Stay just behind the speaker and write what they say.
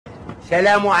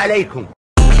سلام عليكم.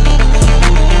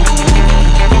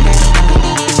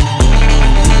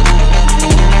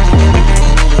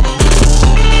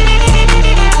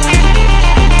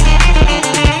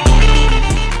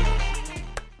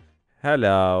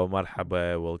 هلا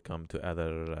ومرحبا. welcome to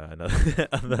another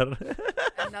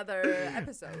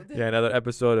episode. another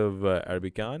episode of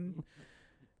Arabican.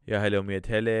 يا هلا ومية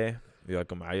هلا،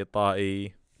 وياكم عيد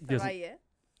طائي رأيه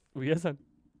ويزن.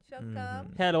 شكم.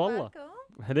 هلا والله.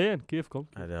 هلين كيفكم؟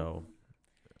 هلا.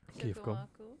 كيفكم؟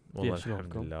 والله شلونكم؟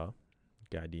 الحمد لله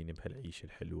قاعدين بهالعيشة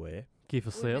الحلوة. كيف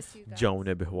الصيف؟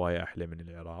 جونا بهواية أحلى من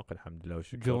العراق الحمد لله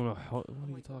وشكرا. جونا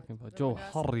جو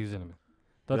حر يا زلمة.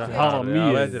 درجة يا الحرارة ريت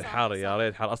 100. الحر، يا ريت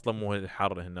الحر أصلا مو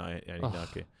الحر هنا يعني أخ.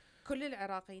 هناك. كل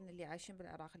العراقيين اللي عايشين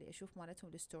بالعراق اللي اشوف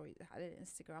مالتهم الستوري على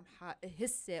الانستغرام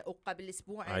هسه وقبل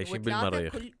اسبوعين عايشين وثلاثة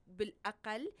بالمريخ. كل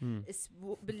بالاقل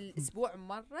بالاسبوع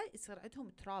مره يصير عندهم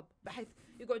تراب، بحيث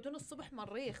يقعدون الصبح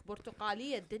مريخ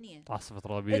برتقاليه الدنيا. عاصفة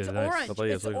ترابية. It's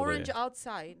قضية orange. It's صغيرة. orange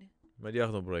outside. ما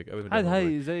ياخذون بريك أبدا.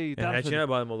 هاي زي احنا تعرف حكينا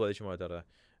بهذا الموضوع ليش ما ترى،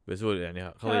 بس هو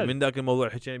يعني خلي عادي. من ذاك الموضوع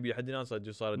حكينا بيه لحد الان صارت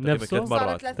نفسه؟ ثلاث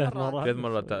مرات. صارت ثلاث مرات. ثلاث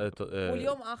مرات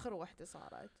واليوم اخر واحده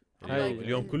صارت. هاي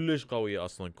اليوم كلش قوية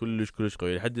اصلا، كلش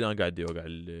قوية لحد الان قاعد يوقع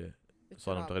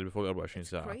صار لهم تقريبا فوق 24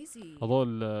 ساعة.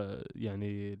 هذول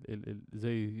يعني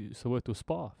زي سويتوا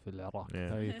سبا في العراق. Yeah.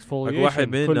 هاي اكو واحد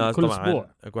من كل الناس طبعا،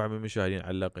 اسبوع. اكو واحد من المشاهدين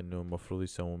علق انه المفروض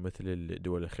يسوون مثل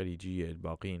الدول الخليجية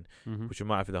الباقين، وشو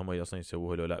ما اعرف اذا هم اصلا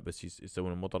يسووها ولا لا، بس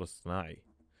يسوون المطر الصناعي.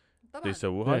 طبعا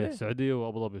يسووها هاي السعودية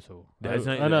وابو ظبي يسووا. ده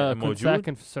انا كنت موجود؟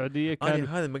 ساكن في السعودية كان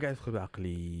هذا ما قاعد يدخل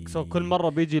بعقلي. كل مرة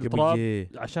بيجي التراب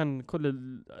قبل عشان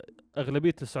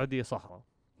أغلبية السعودية صحراء.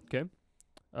 اوكي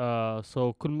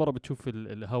سو كل مرة بتشوف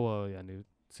الهواء يعني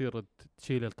تصير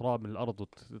تشيل التراب من الأرض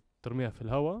وترميها في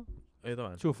الهواء. اي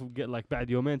طبعا. تشوف بعد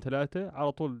يومين ثلاثة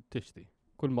على طول تشتي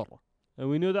كل مرة.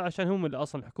 وينو ده عشان هم اللي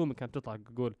أصلا الحكومة كانت تطلع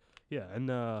تقول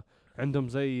عندهم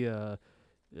زي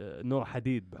نوع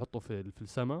حديد بحطه في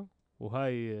السماء،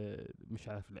 وهاي مش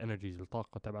عارف الانرجيز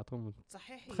الطاقة تبعتهم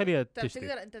صحيح. تخليها تشتي.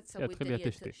 تقدر انت تسوي تخليها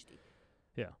دليل تشتي.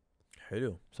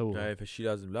 حلو. سووها. هاي فالشي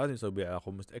لازم يسوي بالعراق،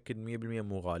 ومتاكد 100%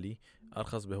 مو غالي،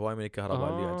 ارخص بهواي من الكهرباء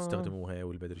اللي قاعد تستخدموها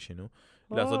والبدري شنو.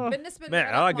 لا صدق بالنسبه ما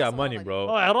العراق ماني برو.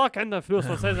 العراق عندنا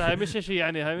فلوس هاي مش شيء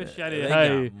يعني، هاي مش يعني They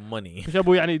هاي got money. مش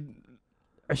ابو يعني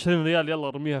 20 ريال يلا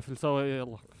رميها في السوا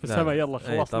يلا في لا، السماء يلا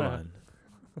إيه خلصنا. طبعا.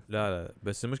 لا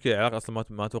بس المشكله العراق اصلا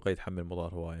ما اتوقع يتحمل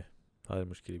مضار هوايه، هاي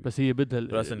المشكله. بس هي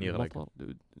بدها راسا يغرق.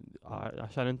 المطر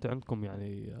عشان انت عندكم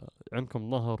يعني عندكم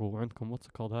نهر وعندكم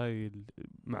واتسكال هاي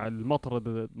مع المطر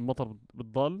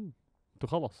بتضل انتوا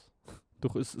خلص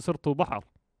انتوا صرتوا بحر.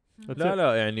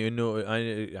 لا يعني انه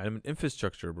يعني من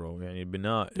انفراستراكشر برو، يعني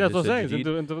بناء لا لسه زين جديد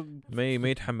انتوا ما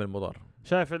يتحمل مضار.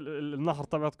 شايف النهر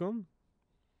تبعتكم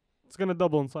it's gonna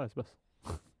double in size بس.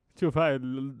 شوف هاي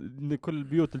كل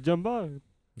البيوت الجنبها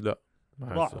لا ما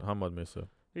راح. يصير، هماد ما يصير.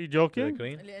 هي جوكينج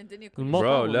فاكرين؟ اللي عندنا المطر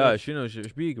برو ولا لا إيش؟ شنو ايش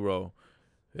بيك برو.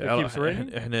 keeps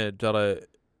raining؟ احنا ترى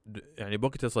يعني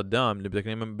بوقت صدام اللي بدك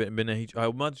بنا هيك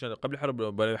ما ادري قبل الحرب ولا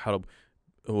بعد الحرب،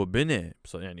 هو بنى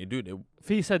يعني دود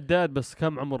في سداد، بس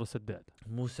كم عمر السداد؟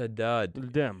 مو سداد،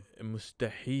 الدام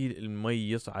مستحيل المي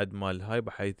يصعد مال هاي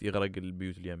بحيث يغرق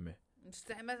البيوت اللي يمه.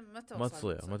 مستحيل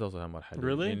ما توصل هالمرحله.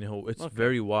 Really؟ لانه هو اتس Okay.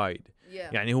 فيري وايد،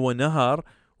 يعني هو نهر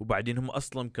وبعدين هم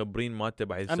اصلا مكبرين مالته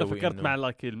بحيث انا يسوي فكرت إنه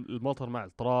مع المطر مع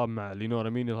التراب مع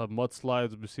لينورامين هذا مود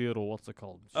سلايدز بيصير واتس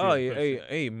كولد.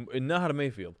 اي النهر ما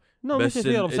يفيض، بس بس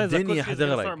الدنيا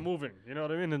حتغرق.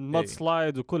 المود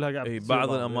سلايدز وكلها قاعد اي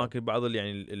بعض الاماكن بعض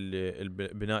يعني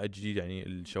البناء الجديد يعني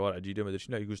الشوارع الجديده ما ادري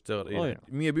شنو يقول تغرق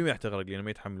 100% حتغرق لان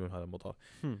ما يتحملون هذا المطر.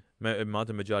 ما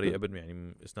مجاري ابد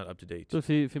يعني اتس نوت اب تو ديت.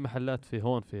 في محلات في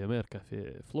هون في امريكا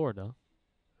في فلوريدا،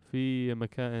 في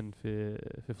مكان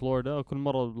في فلوريدا، وكل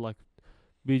مره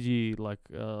بيجي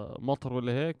مطر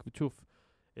ولا هيك بتشوف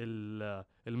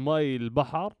المي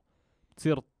البحر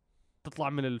بتصير تطلع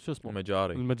من شو اسمه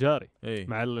المجاري اي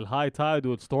مع الهاي تايد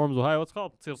والستورمز وهاي واتس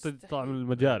تصير تطلع من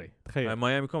المجاري. تخيل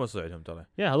ميامي كم صعدهم ترى.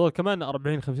 هذول كمان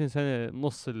 40-50 سنه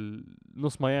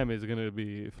نص مايامي از gonna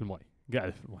be في المي،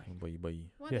 قاعد في المي بي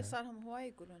ما صار لهم هواي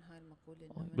يقولون هاي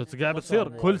المقوله بس قاعد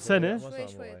بتصير كل سنه.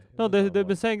 شوي No they've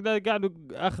been saying that قاعدوا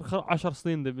آخر 10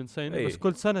 سنين they've been saying بس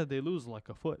كل سنة they lose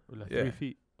like a foot ولا 3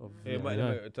 feet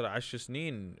ترى 10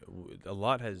 سنين a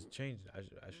lot has changed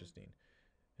 10 سنين.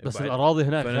 بس الأراضي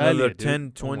هناك غالية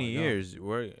 10-20 years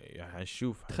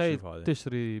حنشوف تخيل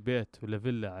تشتري بيت ولا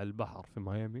فيلا على البحر في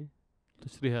ميامي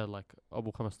تشتريها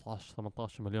أبو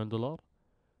 $15-18 مليون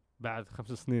بعد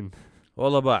 5 سنين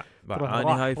والله باع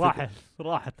انا هاي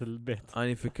راحت البيت.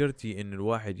 انا فكرتي ان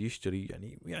الواحد يشتري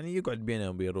يعني يقعد بينه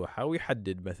وبين روحه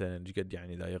ويحدد مثلا قد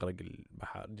يعني اذا يغرق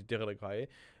البحر يغرق هاي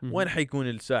وين حيكون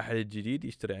الساحل الجديد،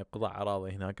 يشتري قطع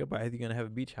اراضي هناك بعد gonna have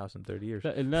a beach house in 30 years.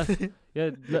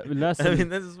 لا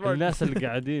الناس اللي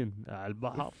قاعدين على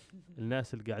البحر،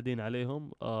 الناس اللي قاعدين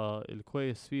عليهم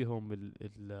الكويس فيهم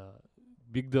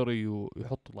بيقدروا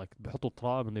يحطوا بيحطوا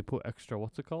تراب انه يبو اكسترا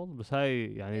what's it called، بس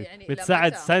هاي يعني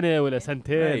بتساعد سنة ولا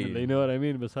سنتين you know what I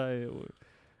mean، بس هاي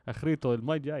اخريته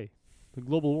الماء جاي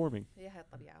global warming. هي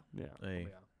الطبيعة.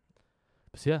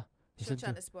 بس شو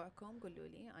كان اسبوعكم؟ قولوا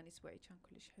لي. انا اسبوعي كان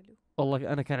كلش حلو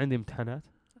والله. انا كان عندي امتحانات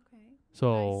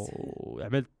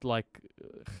عملت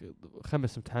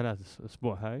 5 امتحانات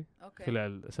اسبوع هاي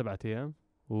خلال 7 ايام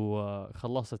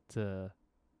وخلصت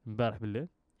امبارح بالليل.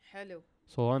 حلو.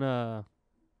 انا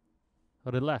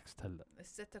ريلاكست هلا.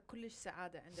 الستة كلش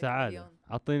سعادة عندك. سعادة.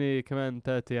 اعطيني كمان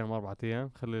 3 ايام 4 ايام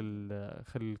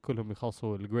خلي كلهم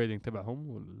يخلصوا الجريدنج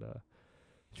تبعهم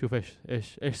شوف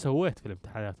ايش سويت في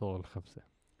الامتحانات اول 5.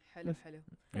 حلو.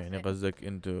 يعني قصدك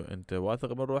انت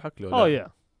واثق من روحك لو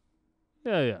لا؟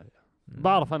 يا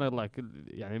بعرف انا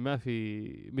يعني ما في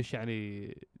مش يعني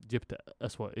جبت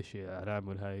اسوأ اشي اعلام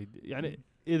والهاي يعني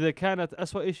اذا كانت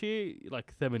اسوأ اشي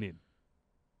 80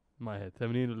 ما هي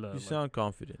 80 ولا. You sound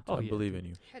confident. I believe in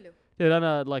you. حلو.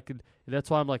 انا that's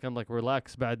why I'm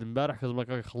relaxed بعد امبارح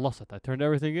because خلصت. I turned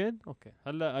everything in. Okay.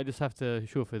 هلا I just have to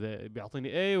شوف اذا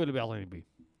بيعطيني A ولا بيعطيني B.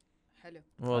 حلو.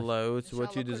 والله it's what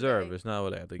you deserve. It's not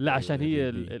ولا يعطيك. لا عشان هي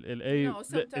ال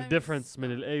A الديفرنس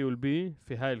من ال A وال B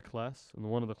في هاي الكلاس in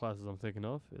one of the classes I'm thinking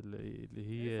of اللي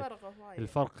هي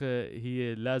الفرق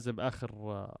هي لازم آخر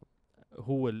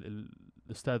هو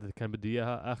الأستاذ اللي كان بدي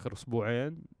إياها آخر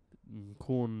أسبوعين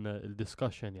نكون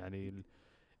الدسكشن يعني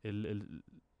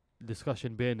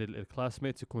الدسكشن بين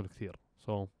الكلاسميتس يكون كثير.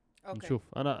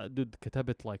 نشوف أنا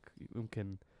كتبت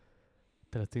يمكن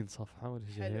 30 صفحة ولا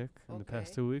شيء هيك in the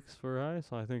past 2 weeks for high,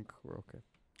 so I think we're okay.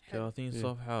 30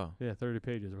 صفحة. Yeah, 30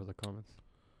 pages were the comments.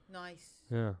 Nice.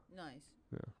 Yeah.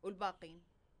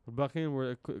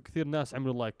 والباقين كثير ناس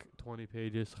عملوا 20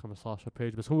 pages 15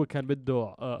 page بس هو كان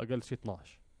بده أقل شيء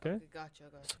 12. Okay. Gotcha.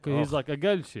 He's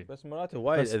أقل شيء. بس مرات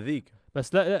وايد أذيك.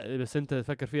 بس لا بس أنت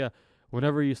تفكر فيها.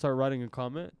 Whenever you start writing a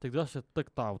comment تقدرش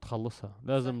تقطع وتخلصها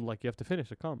لازم you have to finish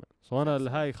the comment. So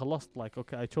أنا هاي خلصت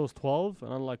okay I chose 12 and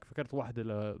أنا فكرت واحدة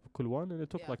لكل one and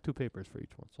it took 2 papers for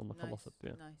each one. So أنا خلصت.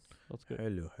 Nice. That's good.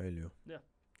 حلو.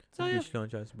 Yeah. شلون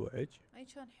كان أسبوعك؟ أي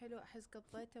كان حلو. أحس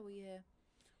قضيته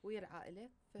ويا العائلة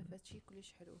فشي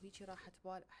كلش حلو. هيك راحة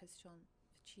بال أحس شلون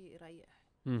شي يريح.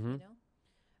 You know.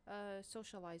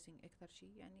 Socializing أكثر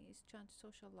شيء يعني كان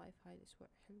social life هاي الأسبوع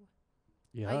حلوة.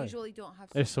 I usually don't have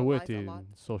social life a lot.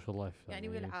 Social life يعني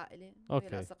ويا العائلة ويا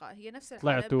الأصدقاء هي نفس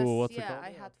الحالة بس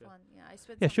I had fun. I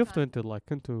spent شفتوا أنتوا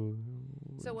كنتوا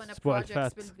سوينا الأسبوع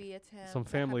projects بالبيت some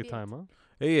family time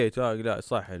لا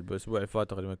صح الأسبوع اللي فات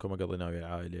تقريبا كنا قضيناه ويا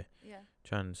العائلة.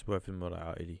 كان أسبوع في المرة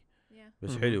عائلي.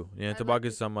 بس حلو يعني أنت باقي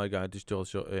السنة قاعد تشتغل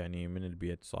يعني من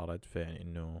البيت صارت فيعني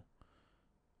إنه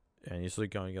يعني يصير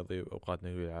كان نقضي أوقاتنا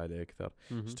ويا العائلة أكثر.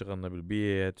 اشتغلنا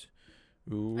بالبيت.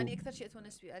 أنا أكثر شيء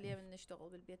أتونس فيه عليه من نشتغل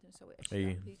بالبيت ونسوي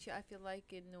أشياء. هيك I feel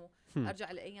like إنه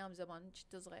أرجع لأيام زمان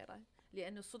كنت صغيرة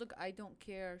لأنه الصدق I don't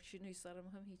care شنو يصير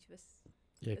المهم هيك بس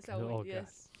أسوي.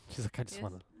 She's a kind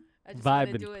of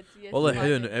vibe. والله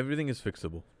حلو إنه everything is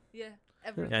fixable.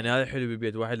 يعني هذا حلو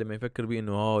بالبيت واحد لما يفكر بيه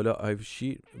إنه لا هاي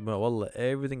الشيء والله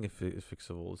everything is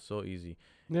fixable it's so easy.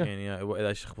 يعني إذا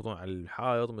يخبطون على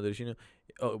الحائط ما أدري شنو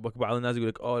بعض الناس يقول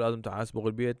لك لازم تعال اصبغ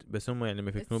البيت بس هم يعني لما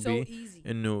يفكرون بيه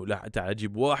انه لا تعال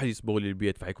اجيب واحد يصبغ لي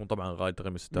البيت فحيكون طبعا غالي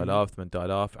تقريبا 6000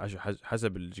 8000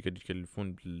 حسب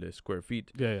يكلفون بالسكوير فيت.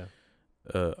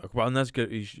 اكو بعض الناس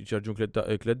يشارجون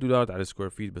 $3 على السكوير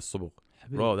فيت بس صبغ.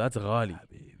 برو ذاتس غالي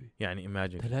يعني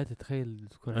imagine 3 تخيل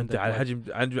تكون انت على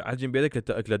حجم بيتك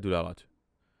 $3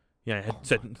 يعني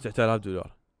 $9000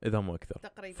 إذا مو أكثر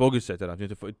تقريبا فوق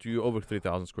 9000 you over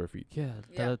 3000 square feet.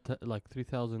 like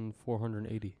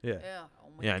 3480.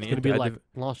 يعني أنت like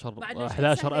 $11,000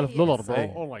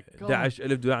 oh my god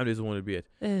 $11,000 عم يزومون البيت.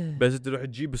 بس تروح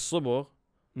تجيب الصبغ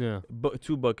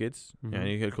 2 buckets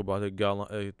يعني هالكوبرات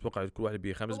اتوقع كل واحد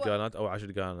بيه 5 جالونات او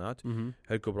 10 جالونات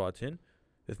هالكوبراتين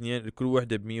اثنين كل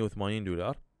وحده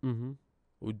 $180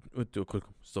 وانتوا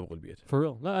كلكم تصبغوا البيت for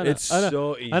real. لا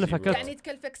انا فكرت يعني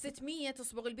تكلفك 600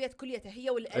 تصبغ البيت كليته هي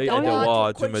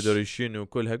والادوات وما ادري شنو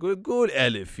كلها قول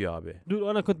الف يابا دول.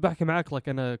 انا كنت بحكي معك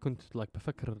انا كنت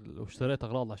بفكر لو اشتريت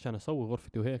اغراض عشان اسوي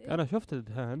غرفتي وهيك انا شفت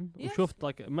الدهان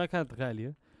وشفت ما كانت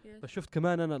غاليه بس شفت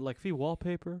كمان انا في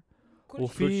wallpaper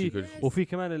وفي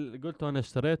كمان قلته انا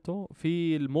اشتريته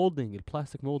في المولدنج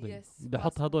البلاستيك مولدنج بدي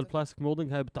احط هذول البلاستيك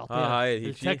مولدنج هاي بتعطيها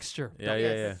التكستشر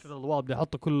بدي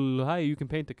احط كل هاي يو كان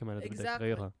بينت كمان بدك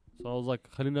تغيرها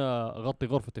خلينا اغطي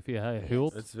غرفتي فيها هاي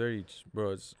حيوط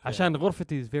عشان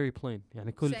غرفتي is very plain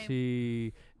يعني كل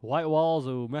شيء وايت والز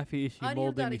وما في شيء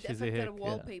مولدنج شيء زي هيك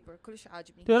كلش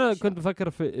عاجبني. انا كنت بفكر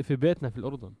في بيتنا في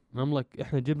الاردن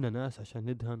احنا جبنا ناس عشان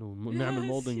ندهن ونعمل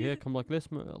مولدنج هيك ليش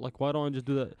like why don't I just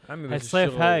do that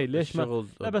الصيف هاي ليش ما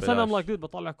لا بس انا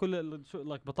بطلع كل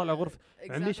بطلع غرفة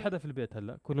ما عنديش حدا في البيت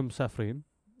هلا كلهم مسافرين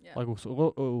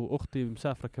واختي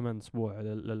مسافرة كمان اسبوع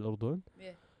للاردن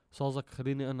صازك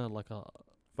خليني انا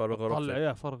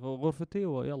فرغ غرفتي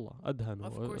ويلا ادهن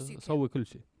واسوي كل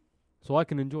شيء so I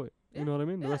can enjoy you know what I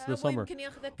mean the rest of the summer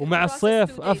ومع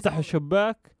الصيف افتح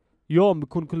الشباك يوم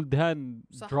بيكون كل دهان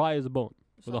dry as a bone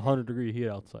with 100 degree heat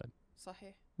outside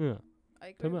صحيح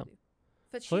تمام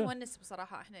فشي ونس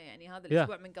بصراحة احنا يعني هذا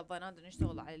الأسبوع من قضيناه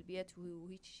نشتغل على البيت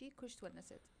وهيك شيء كلش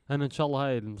تونست أنا إن شاء الله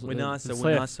هاي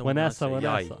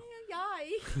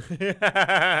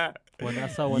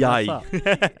وناسة ياي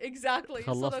exactly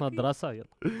خلصنا دراسة يلا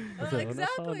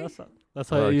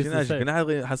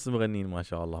كنا حس مغنين ما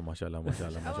شاء الله ما شاء الله ما شاء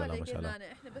الله ما شاء الله ما شاء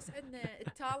الله احنا بس عندنا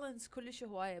التالنتس كلش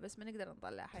هواية بس ما نقدر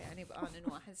نطلعها يعني بآن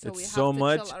واحد نسوي so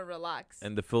much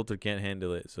and the filter can't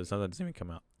handle it so sometimes it doesn't even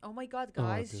come out. Oh my god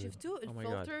guys شفتوا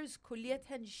الفلترز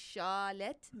كليتها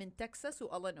انشالت من تكساس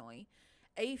وإلينوي.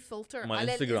 اي فلتر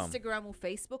على الانستغرام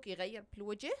وفيسبوك يغير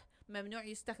بالوجه ممنوع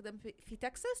يستخدم في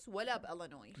تكساس ولا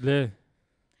بإلينوي. ليه؟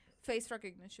 فيس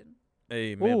ريكوجنيشن.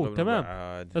 اي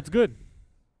تمام that's good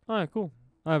cool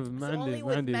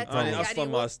ما عندي انا اصلا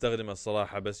ما استخدمه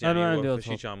الصراحه بس يعني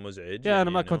شيء كان مزعج انا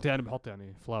ما كنت يعني بحط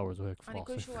يعني فلاورز وهيك انا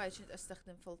كل شوي كنت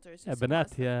استخدم فلترز يا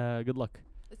بنات يا good luck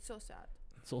it's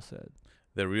so sad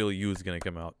the real you is gonna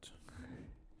come out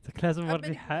لازم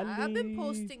اوري حالي I've been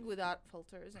posting without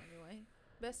filters anyway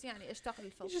بس يعني اشتاق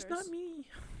للفلترز just not me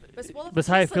بس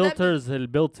هاي فلترز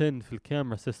البيلت ان في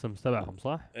الكاميرا سيستمز تبعهم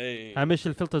صح؟ اي مش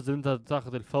الفلترز اللي انت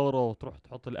تاخذ الفورة وتروح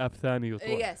تحط الاب ثاني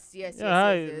وتروح يس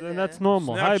هاي ذاتس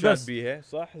نورمال هاي بس بيها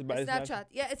صح بعد سناب شات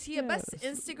هي بس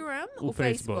انستغرام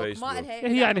وفيسبوك ما لها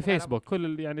هي يعني فيسبوك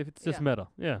كل يعني في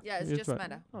تسمرة it's just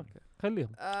ميتا اوكي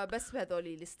خليهم بس بهذول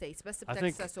الستيتس بس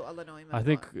بتكساس وإلينوي I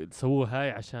think سووها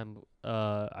هاي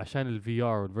عشان الفي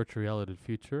ار والفيرتشوال رياليتي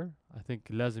الفيوتشر I think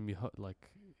لازم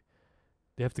like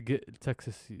they have to get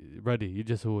Texas ready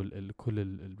يجلسوا كل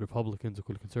الريبابليكانز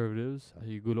وكل الكونسرفاتيفز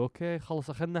يقولوا اوكي خلص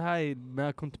اخذنا هاي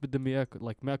ما كنت بدهم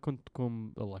اياكم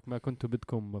ما كنتوا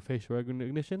بدكم فيش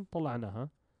ريكوجنيشن طلعناها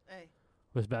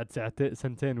بس بعد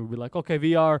سنتين we'll be like okay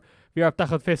VR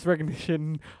بتاخذ فيس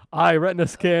ريكوجنيشن اي ريتنا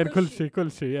سكان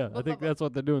كل شيء I think that's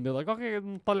what they're doing they're like okay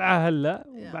نطلعها هلا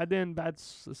وبعدين بعد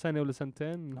سنة ولا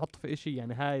سنتين نحط في شيء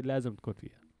يعني هاي لازم تكون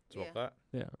فيها اتوقع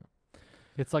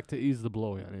it's like to ease the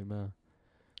blow يعني ما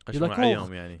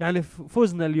اليوم يعني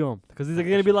فوزنا اليوم because they're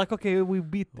gonna be like okay we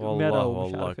beat Meta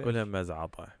والله كلها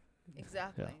مزعطة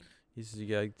exactly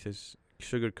just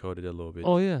sugar coated a little bit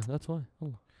oh yeah that's why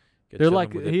والله they're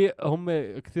like هم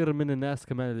كثير من الناس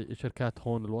كمان الشركات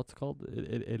هون what's called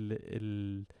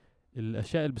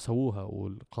الاشياء اللي بيسووها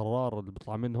والقرار اللي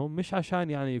بيطلع منهم مش عشان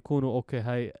يعني يكونوا اوكي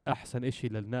هاي احسن اشي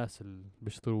للناس اللي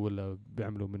بيشتروا ولا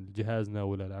بيعملوا من جهازنا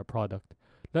ولا البرودكت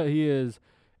لا هي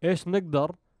ايش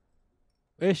نقدر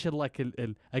ايش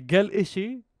اقل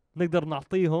اشي نقدر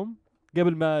نعطيهم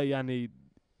قبل ما يعني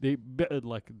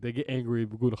they get angry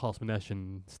بيقولوا خلاص بدناش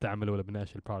نستعمله ولا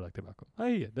بدناش البرودكت تبعكم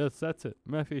هي that's it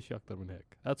ما في شيء اكثر من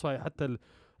هيك that's why حتى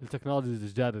التكنولوجيز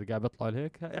الجديده اللي قاعد بيطلعوا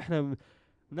هيك احنا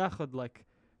ناخذ like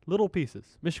little pieces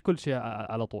مش كل شيء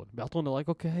على طول بيعطونا like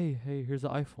okay hey here's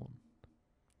the iPhone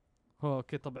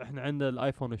اوكي طب احنا عندنا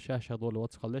الايفون الشاشه هذول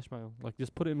واتس قال ليش ما like just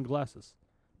put it in glasses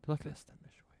like لا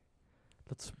استنى شوي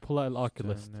let's pull out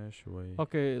الأوكيوليس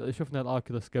اوكي شفنا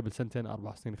الأوكيوليس قبل 2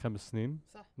 4 سنين 5 سنين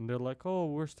صح they're like oh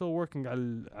we're still working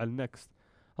على next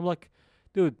I'm like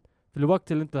dude في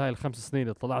الوقت اللي انت هاي ال5 سنين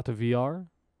اللي طلعتوا VR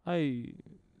هاي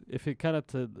if it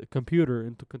كانت computer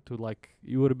انتوا كنتوا like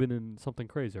you would have been in something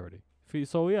crazy already في so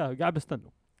yeah قاعد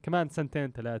بستنوا كمان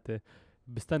 2 3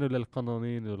 بستنوا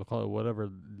للقانونين whatever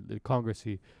الكونغرس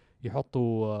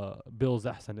يحطوا bills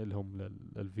احسن لهم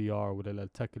للVR ولا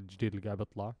للتك الجديد اللي قاعد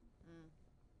بيطلع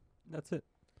that's it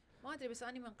ما ادري بس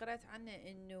انا من قرأت عنه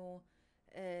انه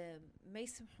ما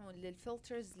يسمحون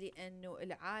للفلترز لانه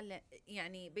العالم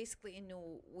يعني basically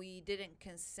انه we didn't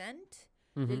consent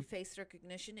للفيس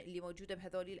ريكوجنيشن اللي موجوده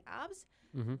بهذول الابس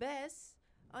بس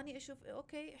اني اشوف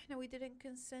اوكي احنا we didn't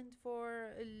consent for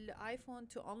الايفون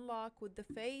to unlock with the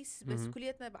face بس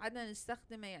كليتنا بعدنا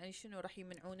نستخدمه يعني شنو راح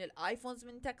يمنعون الايفونز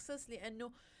من تكساس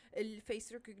لانه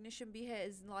الفيس ريكوجنيشن بيها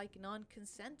is like non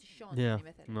consent شلون yeah يعني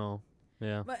مثلا no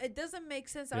yeah it doesn't make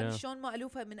sense أنا شلون ما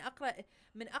ألوفها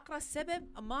من أقرأ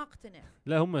السبب ما أقتنع.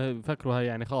 لا هم فكروا هاي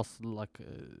يعني خاص like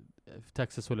في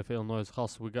تكساس ولا في إلينويس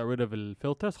خاص we got rid of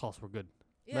الفلترز خاص we're good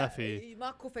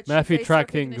ما في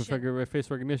tracking face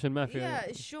recognition ما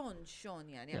في شلون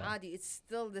يعني عادي it's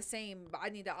still the same.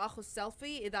 بعدني إذا أخذ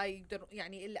سيلفي إذا يقدر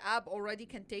يعني الاب already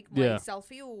can take my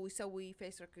selfie ويسوي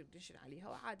face recognition عليها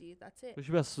وعادي that's it. مش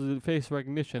بس face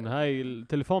recognition هاي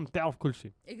التليفون تعرف كل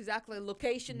شيء exactly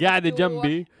location قاعدة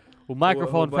جنبي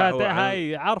ومايكروفون فاتح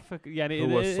هاي عارفك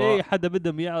يعني اي حدا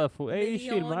بدهم يعرفوا اي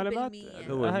شيء المعلومات.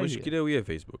 هو المشكلة ويا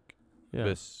فيسبوك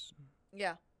بس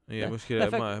هي مشكلة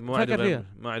ما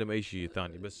عندهم أي شيء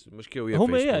ثاني بس مشكلة ويا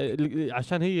هم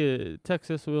عشان هي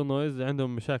تكساس وإلينويس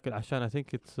عندهم مشاكل عشان I think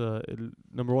it's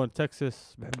number one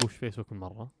تكساس بحبوش فيسبوك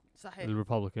مرة صحيح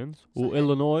الريبابليكانز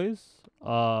وإلينويس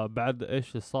بعد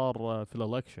إيش صار في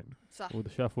الإلكشن صح وإذا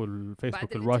شافوا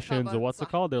الفيسبوك الروشنز what's it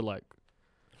called they're like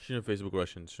شنو فيسبوك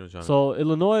روشنز شنو كان so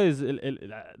Illinois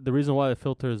the reason why the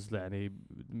filters يعني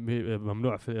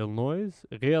ممنوع في Illinois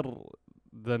غير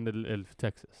than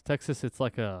في Texas it's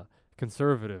like a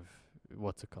conservative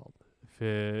what's it called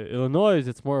في Illinois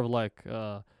it's more of like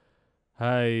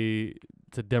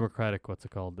it's a democratic what's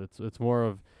it called it's more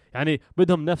of يعني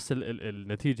بدهم نفس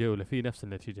النتيجة ولا في نفس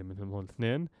النتيجة منهم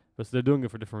الاثنين بس they're doing it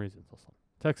for different reasons أصلا.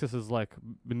 Texas is like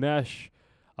بدناش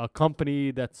a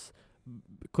company that's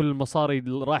كل المصاري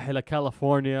رايح إلى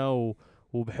كاليفورنيا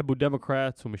وبحبوا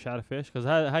ديموكراتس ومش عارف إيش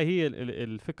هاي هي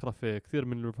الفكرة في كثير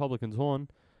من الريبابليكانز هون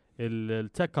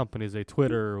التك كومباني زي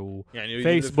تويتر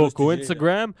وفيسبوك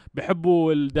وانستغرام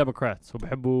بحبوا الديموكراتس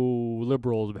وبحبوا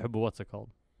ليبرالز وبحبوا واتس كولد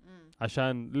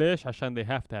عشان ليش عشان they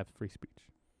have to have free speech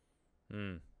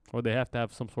or they have to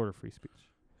have some sort of free speech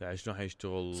عشان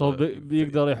حيشتغل so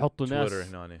بيقدر يحطوا ناس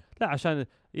هنا لا عشان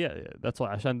yeah that's why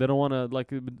عشان they don't want to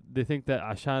like they think that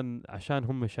عشان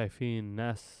هم شايفين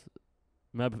ناس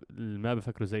ما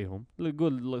بفكروا زيهم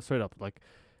يقول straight up like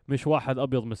مش واحد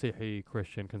أبيض مسيحي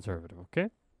Christian conservative okay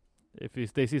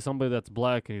if they see somebody that's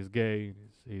black and he's gay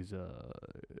he's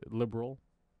liberal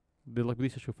they're like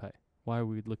بديش أشوف هاي why are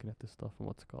we looking at this stuff and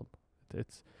what's it called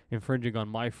it's infringing on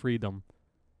my freedom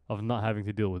of not having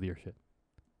to deal with your shit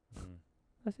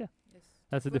that's yeah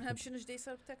that's a different شنو جدي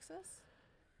يصير بتكساس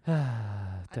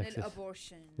Texas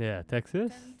abortion yeah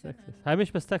Texas هاي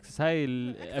مش بس Texas هاي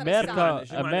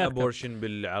أمريكا abortion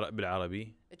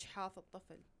بالعربي إجحاف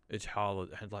الطفل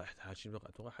إجحاف احنا حاكين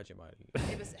اتوقع حكي مع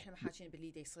بس احنا ما حاكين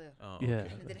باللي يصير احنا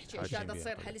بدنا نحكي اشياء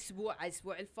تصير هالاسبوع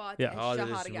الاسبوع الفات هذا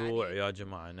الاسبوع يا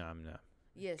جماعه نعم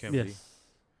yes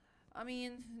I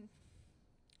mean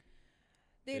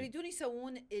they يريدون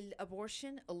يسوون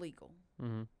الابورشن illegal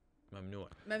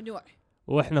ممنوع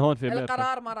واحنا هون في أمريكا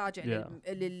القرار ما راجع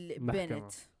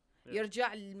للبنت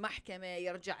يرجع للمحكمة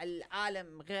يرجع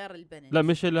العالم غير البنت لا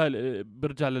مش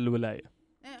بيرجع للولاية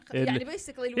يعني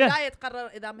بيسكلي الولاية تقرر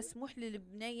إذا مسموح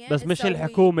للبنية بس مش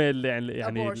الحكومة اللي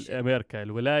يعني أمريكا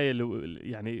الولاية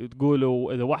يعني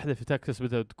تقولوا إذا واحدة في تكساس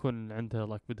بدها تكون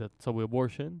عندها بدها تسوي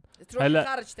أبورشن تروح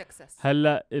خارج تكساس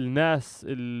هلا الناس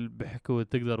اللي بيحكوا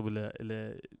تقدر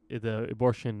ولا إذا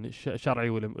أبورشن شرعي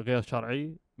ولا غير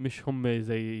شرعي مش هم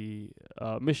زي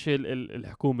مش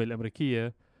الحكومة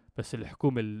الأمريكية بس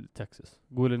الحكومة التكساس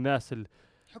قول الناس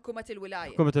حكومة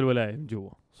الولاية من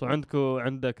جوا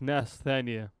عندك ناس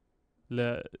ثانية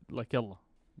لك يلا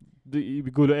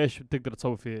بيقولوا ايش تقدر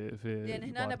تسوي في لان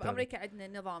هنا بامريكا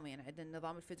عندنا نظامين عندنا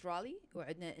النظام الفيدرالي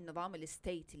وعندنا النظام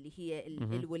الستيت اللي هي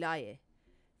الولاية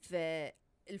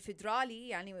فالفيدرالي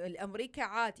يعني الامريكا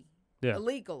عادي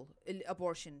illegal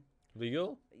الابورشن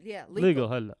legal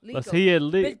هلا بس هي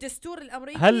بالدستور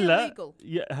الامريكي هلا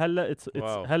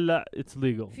it's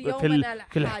legal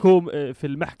في الحكومة في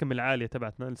المحكمة العالية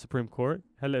تبعتنا السوبريم كورت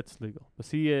هلا it's legal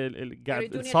بس هي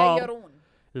قاعد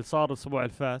صار الاسبوع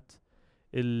الفات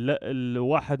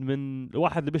الواحد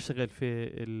اللي بيشتغل في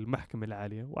المحكمة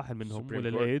العالية واحد منهم ولا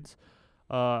الايدز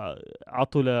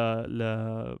عطوا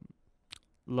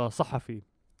لصحفي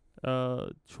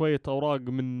شوية اوراق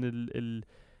من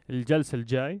الجلسة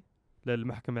الجاي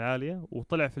للمحكمة العالية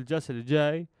وطلع في الجلسة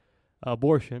الجاي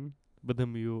أبورشن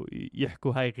بدهم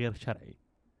يحكوا هاي غير شرعي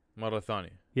مرة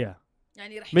ثانية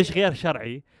يعني مش غير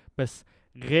شرعي بس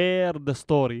غير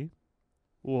دستوري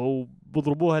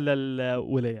وبضربوها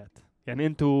للولايات يعني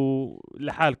انتوا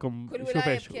لحالكم شوف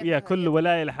ايش كل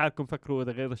ولاية لحالكم فكروا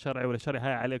اذا غير شرعي ولا شرعي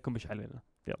هاي عليكم مش علينا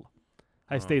يلا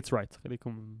هاي ستيتس رايت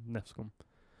خليكم نفسكم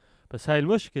بس هاي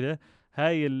المشكلة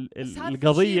هاي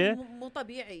القضية مو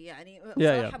طبيعي يعني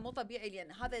صراحة مو طبيعي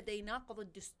لأن هذا دا يناقض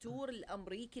الدستور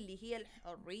الأمريكي اللي هي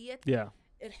الحرية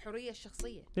الحريه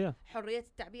الشخصيه، حريه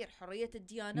التعبير، حريه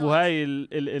الديانات. وهاي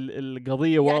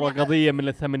القضيه ورا يعني قضيه من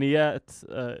الثمانينات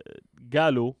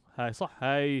قالوا هاي صح،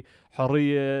 هاي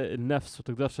حريه النفس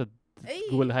وتقدرش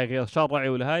تقول هاي غير شرعي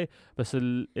ولا هاي، بس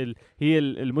هي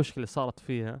المشكله اللي صارت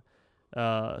فيها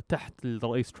تحت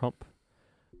الرئيس ترامب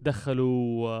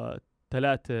دخلوا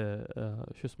 3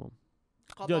 شو اسمهم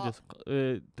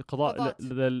قضاء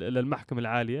للمحكمة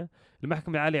العالية.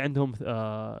 المحكمة العالية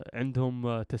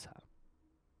عندهم 9،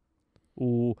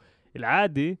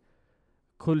 والعادي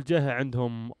كل جهة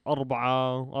عندهم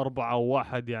 4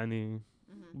 و1 يعني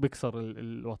بيكسر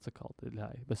الواتسكالد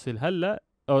الهاي. بس الهلا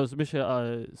مش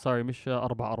مش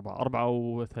 4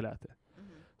 و3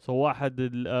 سو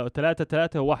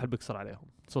 3 و1 بيكسر عليهم،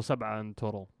 سو 7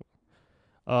 تورو.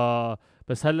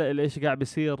 بس هلا ايش قاعد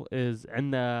بيصير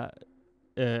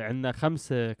عندنا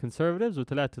 5 conservatives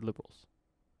و3 liberals،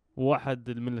 وواحد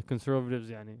من الconservatives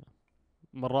يعني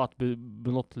مرات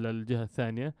بنط للجهة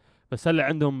الثانية. بس هلا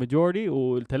عندهم majority،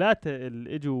 وال3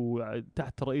 اللي اجوا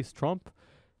تحت رئيس ترامب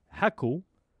حكوا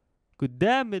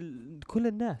قدام كل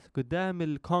الناس، قدام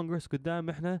الكونغرس، قدام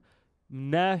احنا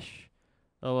مناش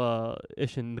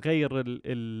ايش نغير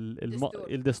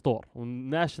الدستور،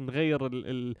 وناش نغير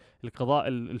القضاء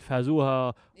اللي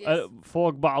فازوها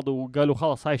فوق بعض، وقالوا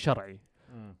خلاص هاي شرعي.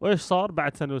 وايش صار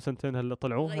بعد سنه وسنتين؟ هلا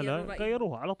طلعوا هلا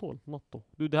غيروها على طول، نطوا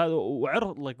دود هذا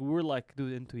وعرض لايك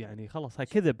دود انتوا يعني خلاص هاي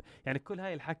كذب يعني. كل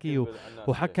هاي الحكي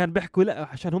وحكى كان بيحكوا لا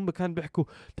عشان هم كان بيحكوا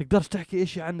تقدرش تحكي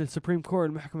اشي عن السوبريم كورت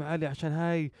المحكمة العالية عشان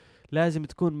هاي لازم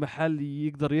تكون محل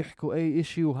يقدر يحكوا اي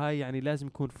اشي، وهاي يعني لازم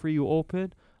يكون فري واوبن.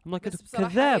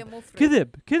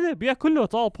 كذب يا كله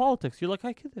all politics. you're like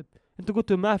هاي كذب، انتوا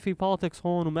قلتوا ما في politics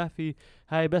هون وما في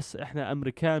هاي، بس احنا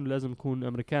امريكان ولازم نكون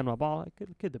امريكان مع بعض.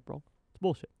 كذب برو،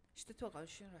 bullshit. ايش تتوقع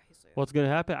شنو راح يصير؟ what's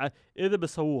gonna happen اذا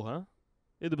بسووها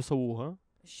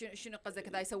شنو قصدك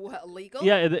اذا يسووها illegal؟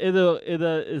 يا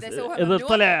اذا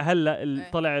طلع هلا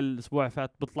طلع الاسبوع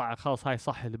فات بيطلع خلاص هاي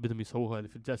صح اللي بدهم يسووها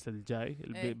في الجلسه الجاي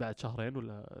بعد شهرين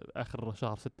ولا اخر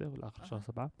شهر 6 ولا اخر شهر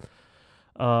 7.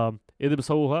 اذا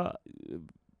بسووها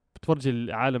بتورجي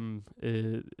العالم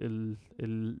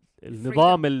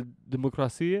النظام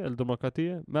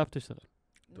الديمقراطيه ما بتشتغل،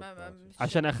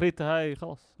 عشان اخريتها هاي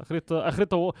خلاص،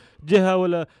 اخريتها جهه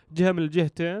ولا جهه من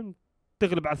الجهتين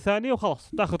تغلب على الثانيه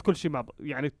وخلاص تاخذ كل شيء مع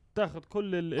يعني تاخذ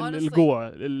كل القوه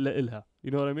إلها. you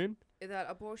know what I mean؟ اذا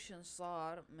الابورشن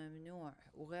صار ممنوع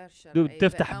وغير شرعي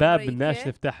تفتح باب الناس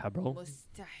تفتحها برو،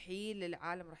 مستحيل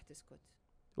العالم راح تسكت،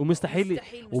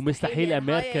 ومستحيل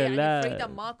امريكا يعني لا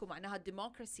فريدم ماكو، معناها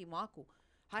الديموكراسي ماكو.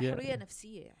 هاي حريه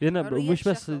نفسيه يعني مش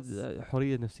بس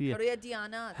حريه نفسيه، حريه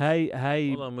ديانات.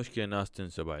 هاي والله مشكله الناس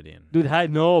تنسى بعدين دود. هاي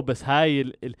بس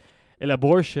هاي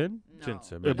الابورشن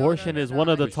abortion is one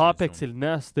of the topics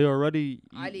الناس they already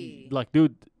like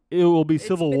dude it will be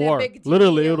civil war,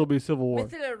 literally it will be civil war.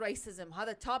 مثل الريسيزم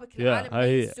هذا التوبيك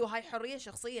العالم ينسوا. هاي حريه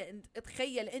شخصيه.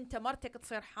 تخيل انت مرتك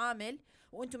تصير حامل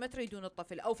وانتم ما تريدون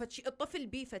الطفل او فتشي الطفل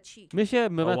بيه فتشي، مش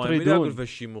ما تريدون. انا اقول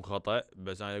فشي مو خطا،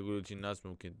 بس انا اقول شي الناس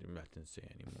ممكن ما تنسى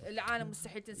يعني العالم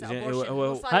مستحيل تنسى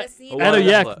هو صار سنين. انا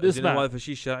وياك اسمع، هذا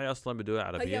فشي شرعي اصلا بالدول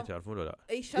العربيه تعرفون ولا لا؟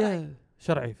 اي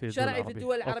شرعي في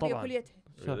الدول العربيه كليتها.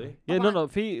 يعني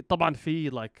في طبعا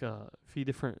في like في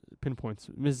different pinpoints،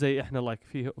 مش زي احنا like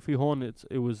في هون it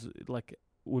was like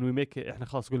when we make it احنا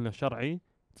خلاص قلنا شرعي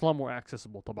it's a lot more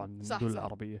accessible طبعا من الدول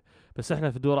العربية. بس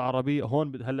احنا في الدول العربية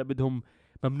هون هلا بدهم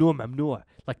ممنوع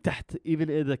like تحت even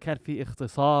اذا كان في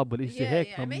اغتصاب ولا شيء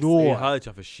هيك ممنوع. هذا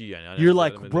شاف الشيء يعني you're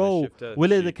like bro،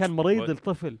 ولا اذا كان مريض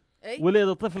الطفل، ولا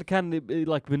اذا الطفل كان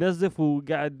like بنزف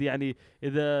وقاعد يعني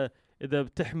اذا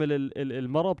بتحمل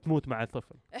المرأة بتموت مع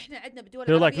الطفل. احنا عندنا بدول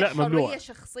العربية حرية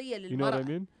شخصية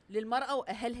للمرأة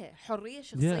واهلها، حرية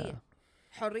شخصية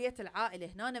حرية العائلة.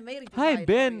 هنا ما يريد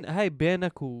هاي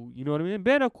بينك you know what I mean،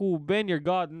 بينك وبين your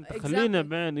God. انت خلينا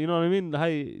بين you know what I mean،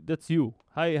 هاي that's you،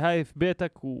 هاي في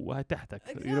بيتك وهاي تحتك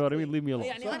you know what I mean leave me alone.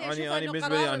 يعني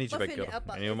بالنسبة لي أنا بفكر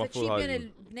يعني المفروض هاي بين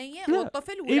البنية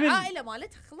والطفل والعائلة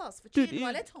مالتها خلاص فتشي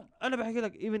مالتهم. انا بحكي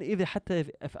لك إذا حتى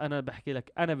انا بحكي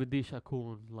لك انا بديش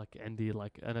اكون like عندي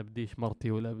like انا بديش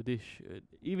مرتي ولا بديش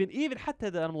even حتى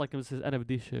اذا انا like انا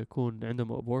بديش اكون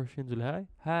عندهم abortions ولا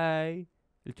هاي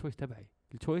التشويس تبعي.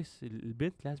 التشويس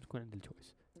البنت لازم تكون عندها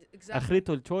التشويس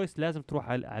اخرته. التشويس لازم تروح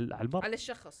على المرأة،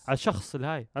 على الشخص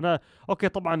الهاي. انا اوكي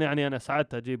طبعا يعني انا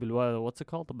ساعات اجيب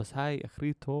الواتسكال، بس هاي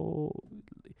اخرته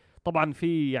طبعا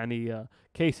في يعني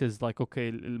cases like اوكي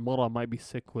المرأة might be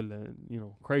sick ولا you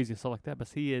know crazy stuff like that،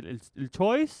 بس هي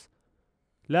التشويس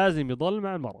لازم يضل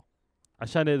مع المرأة.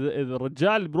 عشان اذا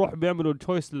الرجال بيروح بيعملوا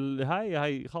التشويس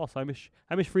هاي خلاص هاي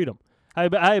مش فريدم.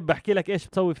 هاي بحكي لك ايش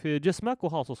بتسوي في جسمك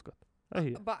وخلاص اسكت.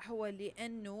 هو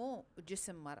لأنه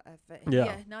جسم مرأة، فهي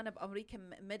هنا بأمريكا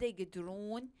مدى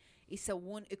يقدرون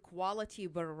يسوون equality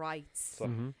بالرايتس،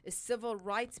 السيفل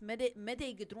رايتس مدى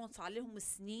يقدرون، صار لهم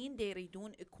سنين دي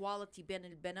يريدون equality بين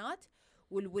البنات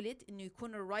والولد، انه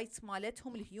يكون الرايتس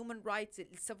مالتهم الهيومن رايتس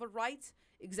السيفل رايتس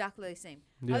exactly the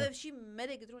same. هذا الشيء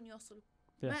مدى يقدرون يوصلوا.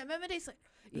 ما مدى يصير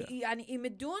يعني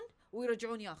يمدون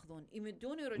ويرجعون ياخذون،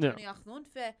 يمدون ويرجعون ياخذون.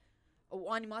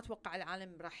 وأنا ما أتوقع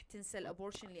العالم راح تنسى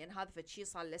الأبورشن، لأن هذا فشي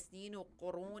صار لسنين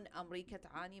وقرون أمريكا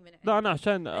تعاني من. لا أنا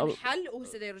عشان الحل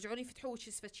وهسه يرجعون يفتحوا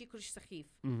فشي كلش سخيف.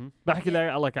 بحكي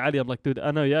لك عادي like dude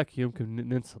أنا وياك يمكن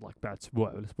ننسى like بعد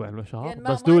أسبوع ولا أسبوعين ولا شهر، يعني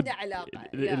بس dude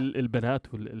البنات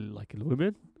like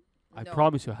الwomen I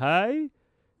promise you هاي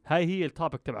هي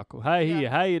التوبيك تبعكم،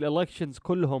 هاي الالكشنز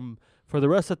كلهم for the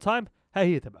rest of the time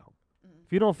هي تبعهم.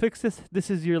 If you don't fix this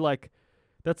is your like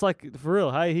that's like for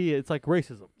real هاي هي it's like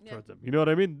racism towards them, you know what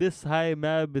I mean. This هاي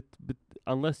ما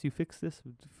unless you fix this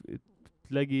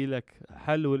تلاقي لك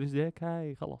حل ولا زي هيك.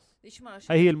 هاي خلاص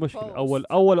هي المشكلة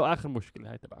أول وآخر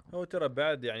مشكلة هاي تبعكم. هو ترى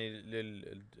بعد يعني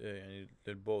يعني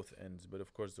both ends but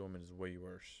of course the woman is way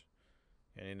worse.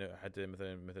 يعني حتى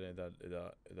مثلا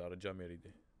إذا رجال ما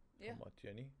يريده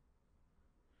يعني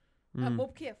مو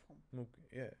بكيفهم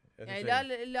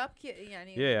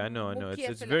يعني لا يعني I know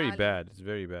it's very bad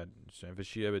يعني في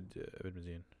الشيء أبد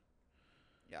مزين.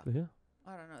 I don't know.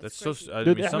 That's so I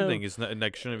mean something is not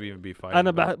like shouldn't even be fighting.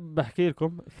 أنا بحكي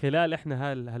لكم خلال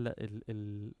إحنا هلا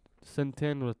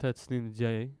السنتين ولا 3 سنين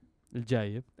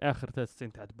الجاية آخر 3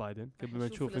 سنين تاعت بايدن قبل ما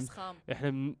نشوف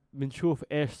إحنا بنشوف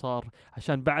إيش صار،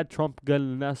 عشان بعد ترامب قال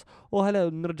للناس هلا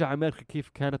نرجع أمريكا كيف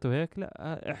كانت وهيك.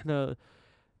 لا إحنا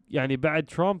يعني بعد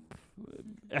ترامب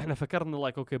إحنا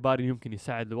فكرنا like أوكي بايدن يمكن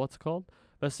يساعد what's called،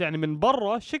 بس يعني من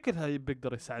برا شكلها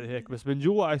بيقدر يساعد هيك، بس من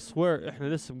جوا I swear إحنا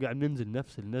لسه قاعد ننزل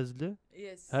نفس النزلة.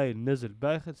 هاي النزل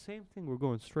باخر same thing we're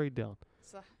going straight down.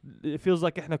 صح. It feels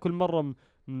like إحنا كل مرة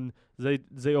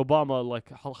زي أوباما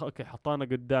like okay حطانا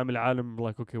قدام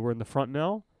العالم like okay we're in the front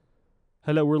now.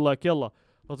 هلا we're like يلا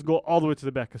let's go all the way to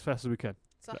the back as fast as we can.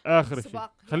 صح. آخر شيء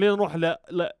خلينا نروح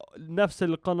لنفس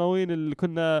القنوين اللي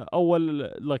كنا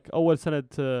أول سنة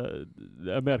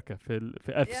أمريكا في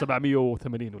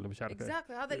 1780 ولا مش عارف.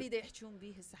 exactly هذا اللي يحجون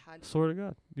به هسه حاليا. Swear to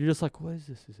God you're just like what is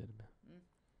this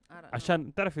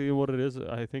عشان تعرف what it is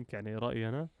I think يعني رأيي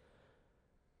أنا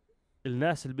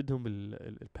الناس اللي بدهم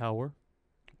الباور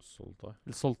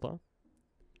السلطة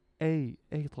أي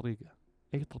طريقة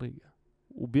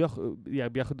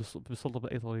بياخذ السلطة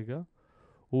بأي طريقة،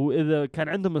 وإذا كان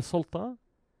عندهم السلطة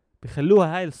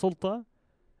بيخلوها هاي السلطة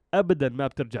أبدا ما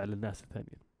بترجع للناس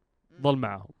الثانيين، ضل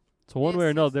معهم. So one way or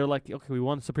another they're like okay we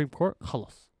want a Supreme Court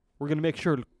خلاص we're gonna make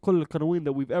sure كل القانون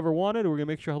that we've ever wanted we're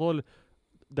gonna make sure هذول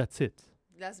that's it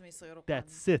لازم يصيروا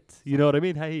that's it you know what I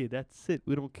mean. هاي هي that's it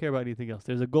we don't care about anything else.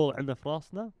 There's a goal عندنا في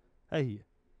راسنا هاي هي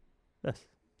بس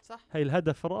صح. هاي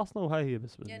الهدف في راسنا وهاي هي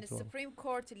بس يعني السوبريم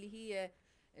كورت اللي هي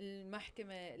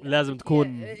المحكمة لازم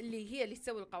تكون اللي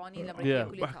تسوي القوانين الأمريكية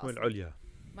كلها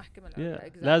المحكمة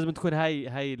العليا لازم تكون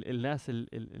هاي الناس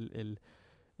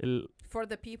for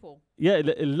the people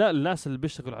الناس اللي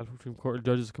بيشتغلوا على السوبريم كورت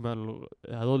الجادجز كمان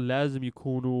هذول لازم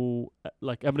يكونوا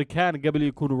like أمريكان قبل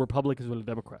يكونوا ريبابليكانز ولا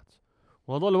ديموكراتس،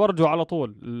 وهذول ورجوا على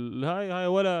طول هاي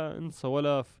ولا انسى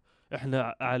ولا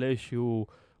احنا على شيء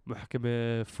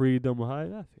محكمة فريدم وهاي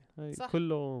لا في هاي صح.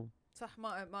 كله صح.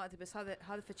 ما ادري بس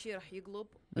هذا فشي راح يقلب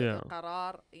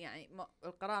القرار، يعني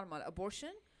القرار مال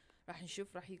الابورشن راح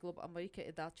نشوف راح يقلب امريكا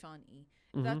اذا كان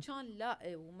اذا كان لا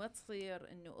وما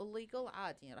تصير انه illegal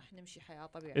عادي راح نمشي حياه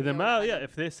طبيعيه. اذا ما if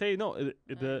they say no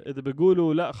اذا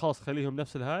بيقولوا لا خلاص خليهم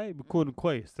نفس الهاي بيكون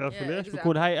كويس. تعرف ليش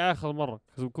بيكون هاي اخر مره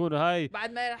بيكون هاي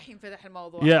بعد ما راح ينفتح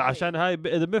الموضوع عشان هاي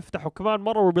اذا بيفتحوا كمان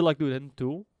مره we'll be like dude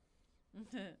انتو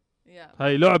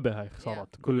هاي لعبه هاي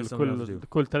صارت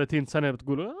كل 30 سنه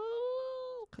بتقولوا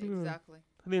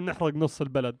خلينا نحرق نص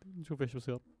البلد نشوف ايش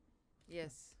بيصير.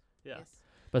 يس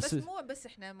بس مو بس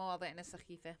احنا مواضيعنا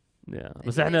سخيفه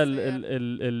بس احنا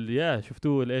ال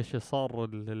شفتوا ايش صار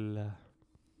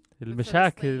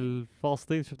المشاكل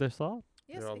فلسطين شفت ايش صار؟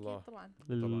 يا الله طبعا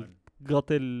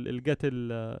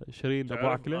القتل شيرين ابو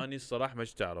عكله. اني الصراحه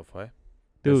مش تعرف هاي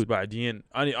بس بعدين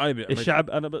انا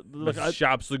الشعب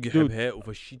الشعب صدق يحبها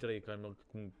وفشي ترى كان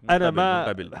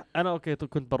انا اوكي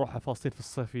كنت بروح على فلسطين في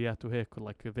الصيفيات وهيك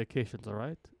like vacations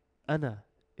alright. انا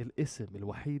الاسم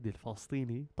الوحيد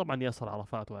الفلسطيني طبعا ياسر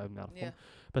عرفات وعم نعرفه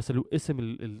بس الاسم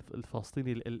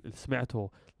الفلسطيني اللي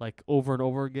سمعته like over and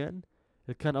over again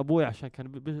كان ابوي عشان كان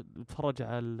بيتفرج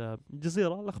على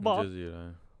الجزيره الاخبار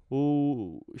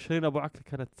وشيرين ابو عكل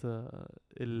كانت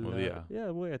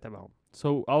المذيعه تبعهم.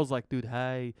 so I was like dude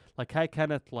هاي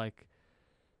كانت like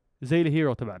زي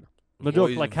الهيرو تبعنا no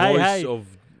joke, like هاي of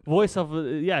voice of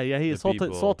هي the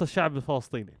people. صوت الشعب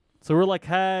الفلسطيني. So we're like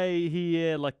هاي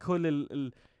هي like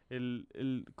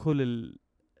كل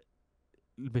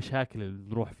المشاكل اللي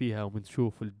نروح فيها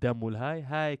وبنشوف الدم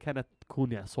هاي كانت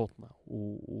تكون يعني صوتنا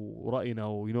ورأينا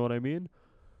و you know what I mean.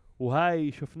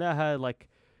 وهاي شفناها like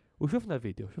وشفنا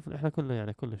فيديو احنا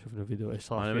كلنا شفنا فيديو ايش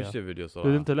صار فيها. انا مش فيديو صراحه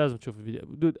دود انت لازم تشوف الفيديو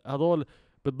دود. هذول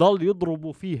بتضل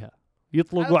يضربوا فيها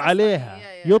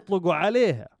يطلقوا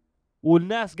عليها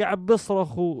والناس قاعد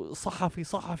بيصرخوا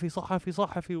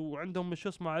صحفي وعندهم مش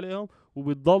اسمه عليهم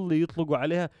وبتضل يطلقوا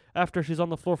عليها after she's on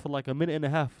the floor for like a minute and a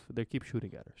half they keep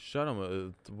shooting at her. Shot him.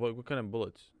 What kind of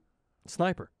bullets?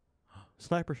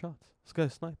 Sniper shots. This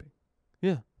guy's sniping.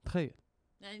 Yeah تخيل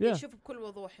يعني بيشوف بكل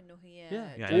وضوح انه هي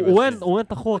يعني وين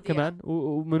تخوها كمان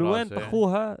ومن وين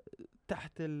تخوها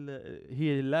تحت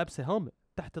هي لابسه هلمت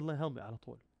تحت الهلمت على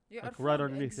طول like right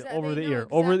underneath it,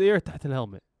 over the ear تحت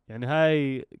الهلمت يعني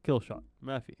هاي kill shot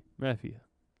ما فيها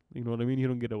you know what I mean you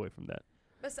don't get away from that.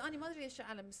 بس أنا ما أدري ليش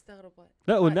العالم مستغربة.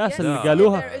 لا والناس اللي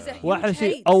قالوها واحلى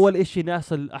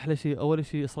شيء أول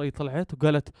شيء إسرائيل طلعت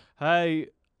وقالت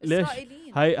هاي ليش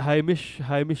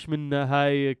هاي مش من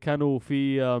هاي كانوا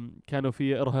في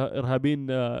إرهابيين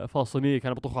فلسطينيين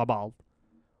كانوا بيطخوا على بعض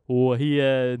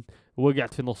وهي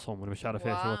وقعت في نصهم ولا مش عارف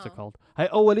ايش واتس كولد. هاي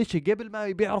اول شيء قبل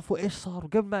ما بيعرفوا ايش صار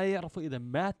قبل ما يعرفوا اذا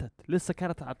ماتت لسه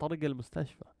كانت على طريق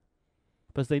المستشفى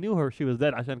بس they knew her she was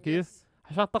dead عشان كيف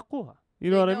عشان طقوها you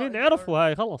know what I mean. عرفوا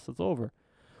هاي خلص it's over.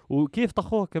 وكيف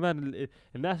طخوها كمان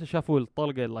الناس اللي شافوا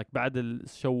الطلقه like بعد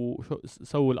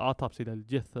سووا الاوتوبسي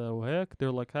للجثه وهيك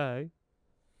they're like هاي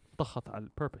طخت على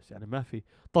البيربس يعني ما في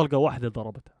طلقه واحده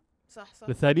ضربتها صح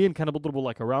الثانيين كانوا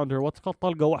بيضربوا like around her what's called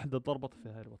طلقه واحده ضربت في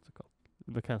هاي what's called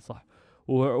المكان صح.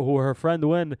 وهو her friend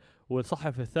وين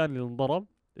والصحفي الثاني اللي انضرب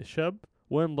الشاب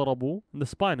وين ضربوه in the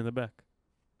spine in the back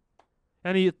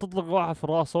يعني تطلق واحد في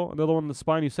راسه another one in the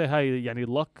spine you say هاي يعني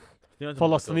luck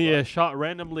فلسطينية shot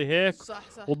randomly هيك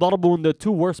صح وضربوا in the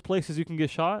two worst places you can get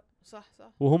shot صح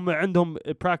وهم عندهم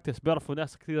practice بيعرفوا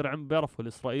ناس كثير بيعرفوا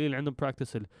الإسرائيليين عندهم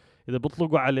practice إذا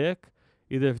بيطلقوا عليك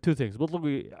إذا two things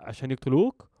بيطلقوا عشان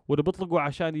يقتلوك وإذا بيطلقوا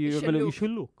عشان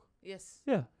يشلوك yes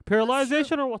yeah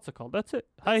paralyzation or what's it called that's it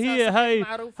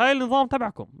هاي النظام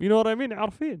تبعكم you know what I mean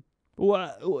عارفين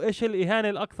وإيش الإهانة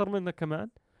الأكثر منها كمان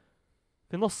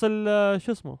في نص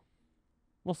شو اسمه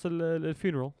نص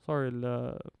الفينرال sorry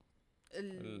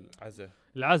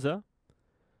العزاء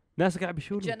ناس قاعد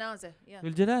بيشيلوا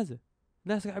الجنازة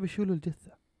ناس قاعد بيشيلوا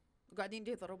الجثة وقاعدين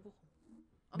يضربوهم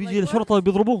بيجي الشرطة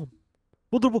بيضربوا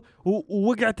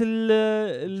ووقعت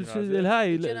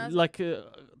الهاي like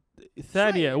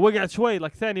الثانية وقعت شوي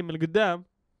like ثانية من القدام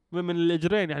من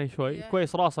الإجرين يعني شوي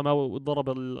كويس راسه ما ضرب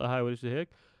الهاي ولا شيء هيك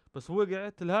بس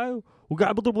وقعت الهاي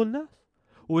وقاعد بيضربوا الناس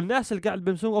والناس اللي قاعد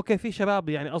بيمسون اوكي في شباب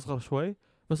يعني اصغر شوي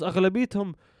بس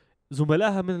اغلبيتهم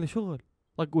زملائها من الشغل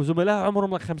وزملائها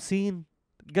عمرهم 50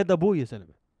 قد ابوي يا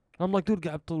زلمه هم دول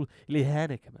قاعد طول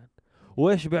الاهانه كمان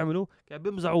وايش بيعملوا قاعد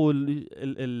بيمزعوا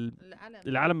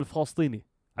العلم الفلسطيني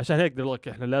عشان هيك لك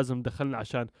احنا لازم ندخلنا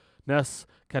عشان ناس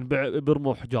كان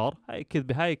بيرموا حجار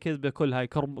هاي كذبه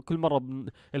كل مره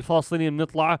الفلسطينيين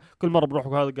بنطلع كل مره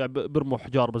بنروحوا هذا قاعد بيرموا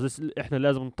حجار بس احنا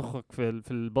لازم نطخك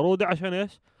في البروده عشان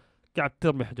ايش قاعد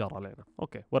ترمي حجار علينا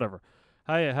اوكي whatever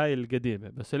هاي القديمه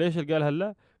بس ليش اللي قال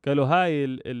هلا قالوا هاي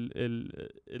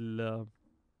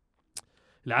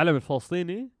العلم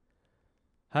الفلسطيني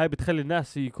هاي بتخلي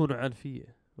الناس يكونوا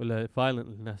عنفيه ولا violent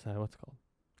الناس هاي واتقال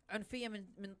عنفيه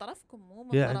من طرفكم مو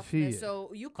من طرفنا so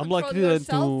you control like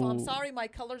yourself I'm sorry my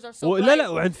colors are so لا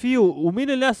وعنفيه ومين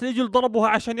الناس اللي يجوا ضربوها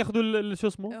عشان ياخذوا شو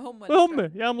اسمه هم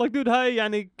يا I'm like dude هاي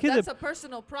يعني كذب that's a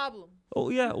personal problem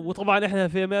وطبعا احنا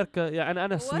في امريكا يعني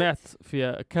انا سمعت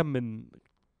في كم من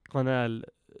قناه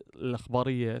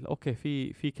الاخباريه اوكي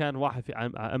في كان واحد في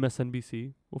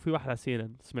MSNBC وفي واحد على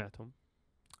CNN سمعتهم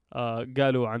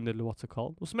قالوا عن الواتس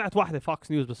كول وسمعت واحده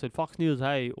فوكس نيوز بس الفوكس نيوز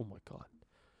هاي او ماي جاد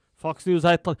فوكس نيوز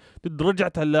هاي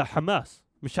رجعت على حماس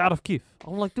مش عارف كيف I'm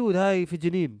like dude هاي في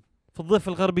جنين في الضفة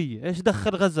الغربية ايش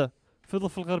دخل غزة في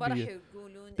الضفة الغربية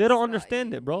they don't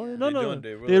understand it bro no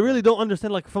they really don't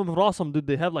understand like from راسهم dude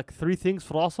they have like 3 things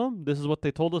في راسهم this is what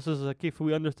they told us is كيف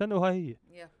we understand وهاي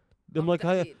هي I'm like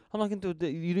هاي I'm like انتو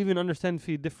you even understand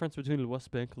في difference between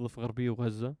الوست بانك الضفة الغربية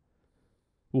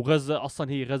وغزة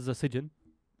أصلا هي غزة سجن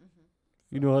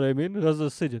you know what I mean غزة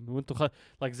السجن وانتو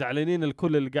like زعلانين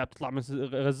الكل اللي قاعد تطلع من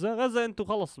غزة انتو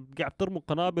خلص قاعد ترموا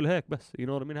قنابل هيك بس you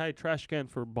know what I mean هاي trash can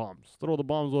for bombs throw the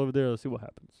bombs over there see what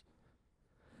happens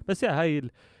بس هاي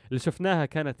اللي شفناها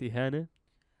كانت إهانة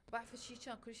بعرف الشيء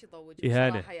كان كل شيء ضوج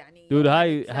إهانة يعني دود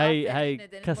هاي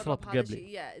كسرت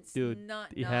قبلي دود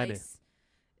إهانة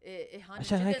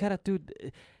عشان هاي كانت دود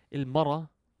المرة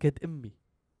قد امي.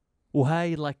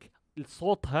 وهاي لايك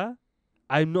صوتها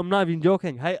I'm not even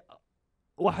joking. هاي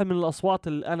واحد من الاصوات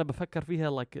اللي انا بفكر فيها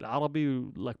لايك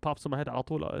العربي لايك بابس ما هيد على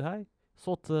طول. هاي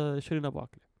صوت شيرين ابو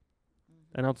عقله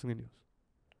announcing the news.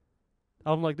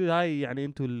 I'm like dude هاي يعني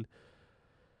انتوا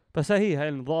بس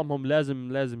هاي نظامهم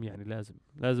لازم يعني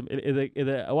لازم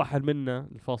اذا واحد منا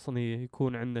الفاصلية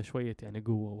يكون عندنا شوية يعني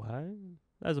قوة وهاي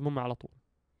لازم هم على طول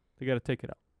they gotta take it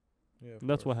out. Yeah,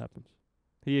 that's what happens.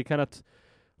 هي كانت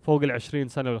فوق 20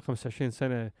 سنة ولا 25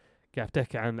 سنة قاعد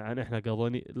تحكي عن احنا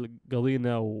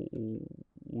قضينا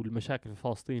والمشاكل في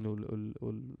فلسطين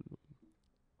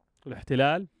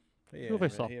والاحتلال. شوف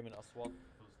ايش صار. هي من اصوات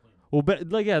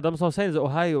فلسطين ده صار ساينز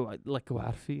وهاي لك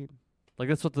وعارفين like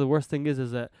that's what the worst thing is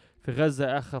that في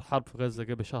غزة آخر حرب في غزة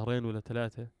قبل 2 ولا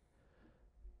 3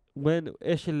 وين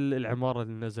ايش العمارة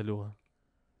اللي نزلوها؟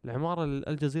 العمارة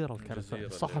الجزيرة اللي كانت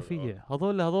الصحفية.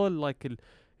 هذول like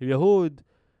اليهود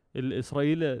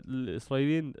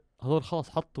الإسرائيليين هذول خلاص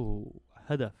حطوا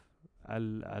هدف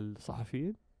على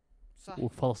الصحفيين صح.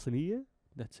 والفلسطينية.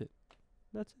 that's it.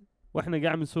 واحنا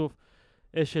قاعد نشوف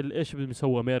ايش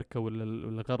بيسوي امريكا ولا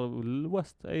الغرب ولا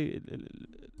الوست اي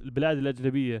البلاد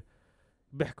الاجنبيه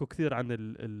بيحكوا كثير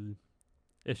عن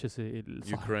ايش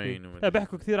يوكرين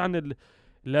بيحكوا كثير عن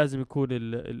لازم يكون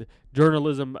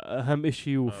الجورناليزم اهم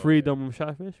شيء وفريدم ومش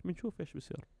عارف ايش. بنشوف ايش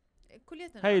بيصير.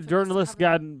 هاي الجورناليست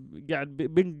قاعد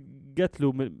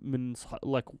بنقتلوا من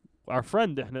like our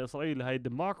friend احنا اسرائيل. هاي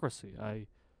ديموكراسي هاي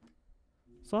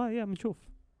صح. بنشوف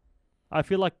I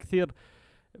feel like كثير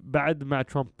بعد ما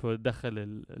ترامب دخل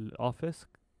الاوفيس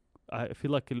I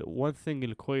feel like one thing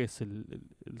الكويس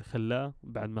اللي خلاه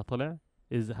بعد ما طلع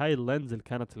is هاي اللينز اللي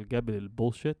كانت قبل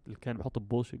البولشيت اللي كان بحط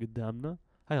البولشيت قدامنا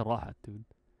هاي راحت دود.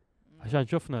 عشان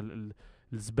شفنا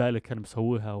الزبالة كان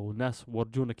مسويها والناس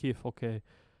ورجونا كيف okay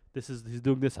he's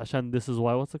doing this عشان this is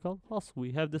why what's it called خلاص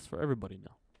we have this for everybody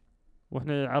now.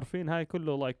 واحنا عارفين هاي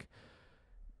كله like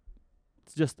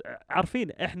just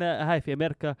عارفين احنا هاي في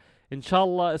امريكا ان شاء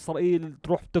الله اسرائيل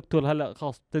تروح تقتل هلا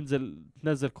خلاص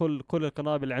تنزل كل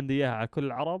القنابل اللي عندي اياها على كل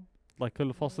العرب like كل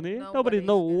الفلسطينيين nobody know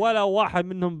ولا واحد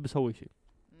منهم بيسوي شيء.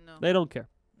 they don't care.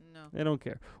 they don't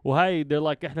care. وهاي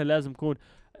they're like احنا لازم نكون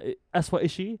اسوأ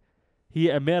اشي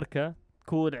هي امريكا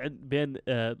تكون بين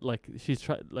like she's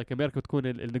like امريكا تكون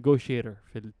النيغوشيتر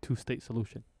في ال two state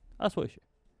solution. اسوأ اشي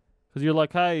because you're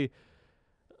like هاي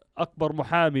اكبر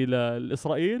محامي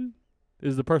لاسرائيل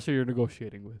is the person you're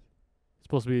negotiating with. It's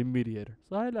supposed to be a mediator.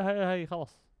 So هاي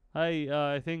خلاص.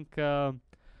 هاي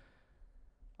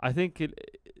I think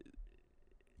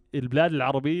البلاد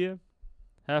العربية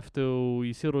have to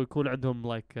يصيروا يكون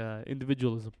عندهم like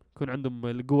individualism. يكون عندهم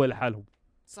القوة لحالهم.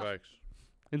 صح.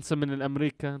 انت من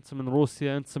أمريكا، انت من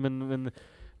روسيا، انت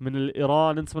من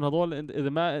الإيران، انت من هذول. إذا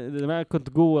ما كنت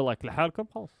قوة like لحالكم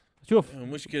خلاص. شوف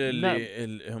المشكلة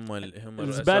اللي هم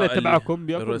الزبالة تبعكم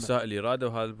الرؤساء اللي رادوا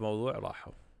هذا الموضوع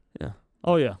راحوا.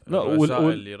 الرؤساء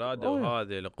اللي رادوا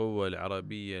هذه القوة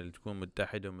العربية اللي تكون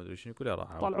متحدة وما ادري شنو كلها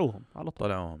راحوا. طلعوهم على طول.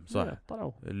 طلعوهم صح.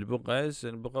 اللي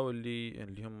بقوا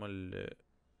اللي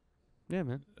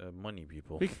هم money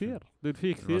people. في كثير dude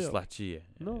في كثير مصلحتية.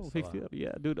 في كثير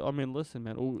dude I mean listen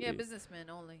man. businessman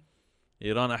only.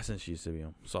 إيران أحسن شيء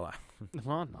يسويهم صراحة.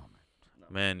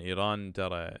 man إيران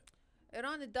ترى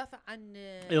إيران تدافع عن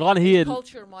إيران هي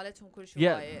culture مالتهم كل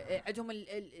شوية. عندهم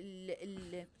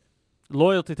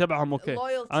اللويالتي تبعهم اوكي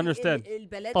understand.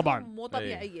 البلد طبعا مو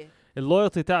طبيعية.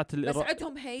 اللويالتي تاعت بس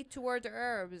عندهم hate toward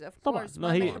Arabs of course.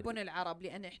 ما يحبون العرب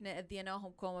لأن إحنا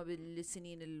أذيناهم كوما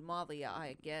بالسنين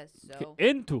الماضية I guess so.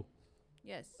 انتوا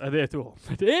yes أذيتوهم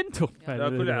انتوا. لا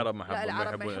كل العرب ما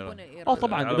يحبون الإيران.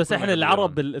 طبعا بس احنا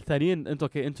العرب الثانيين انتوا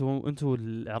اوكي انتوا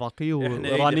العراقية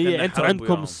والإيرانية انتوا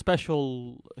عندكم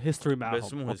special history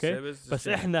معهم اوكي. بس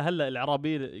احنا هلا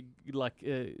العربية like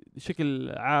بشكل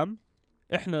عام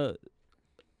احنا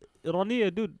إيرانية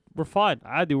دود we're fine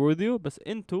عادي we're with you. بس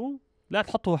انتوا لا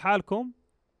تحطوا حالكم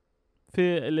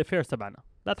في الافيرز تبعنا.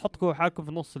 لا تحطوا حالكم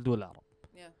في نص الدول العرب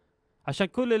عشان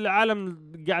كل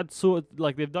العالم قاعد سوء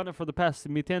like they've done it for the past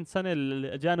 200 سنة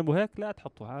الأجانب وهيك. لا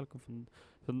تحطوا حالكم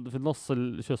في النص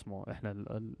شو اسمه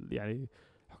احنا يعني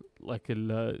like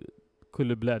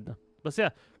كل بلادنا. بس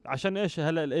عشان ايش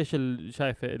هلا ايش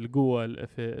شايفه القوة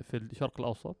في الشرق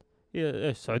الأوسط هي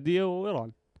ايش السعودية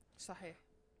وإيران. صحيح.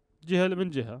 جهة من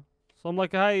جهة.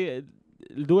 صملك هاي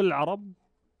الدول العرب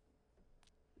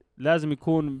لازم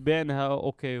يكون بينها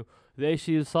اوكي اذا اي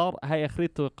شيء صار هاي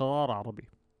اخريته قرار عربي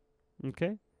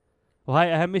اوكي.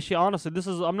 وهاي اهم شيء honestly this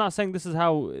is I'm not saying this is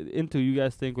how into you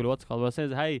guys think or what's called but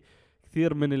saying هاي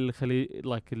كثير من الخليج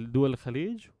like الدول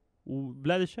الخليج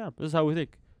وبلاد الشام this is how we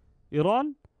think.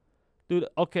 إيران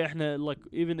اوكي احنا like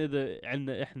even اذا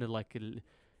عندنا احنا like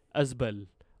الازبل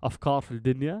افكار في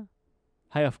الدنيا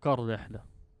هاي افكارنا احنا.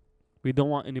 we don't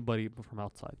want anybody from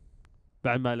outside.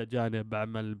 بعد ما الاجانب، بعد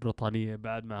ما البريطانيه،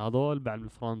 بعد ما هذول، بعد ما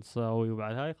الفرنساوي،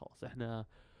 وبعد هاي خلاص احنا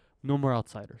no more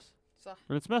outsiders. صح.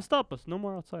 and it's messed up بس no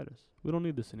more outsiders. we don't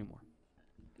need this anymore.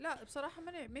 لا بصراحة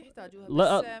ما يحتاجوها.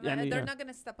 لا بس يعني they're not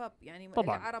gonna step up. يعني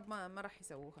طبعاً. العرب ما راح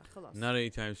يسووها خلاص. not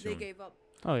anytime they soon. gave up.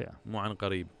 oh yeah. مو عن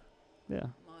قريب. yeah.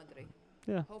 ما أدري.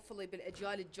 yeah. hopefully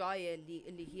بالأجيال الجاية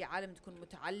اللي هي عالم تكون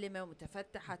متعلمة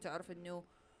ومتفتحة، تعرف إنه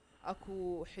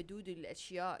أكو حدود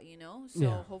الأشياء you know. so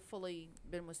Yeah. hopefully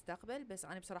بالمستقبل. بس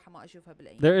أنا بصراحة ما أشوفها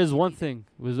بالأيام. there is one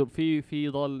thing في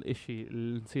ضل إشي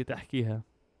اللي نسيت أحكيها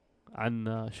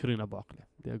عن شيرين أبو عقلة،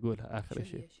 بدي أقولها آخر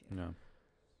شيء. نعم.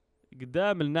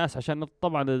 قدام الناس، عشان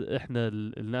طبعا احنا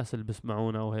الناس اللي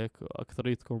بسمعونا وهيك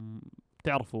اكثريتكم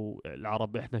تعرفوا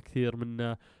العرب، احنا كثير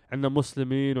منا عندنا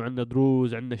مسلمين وعندنا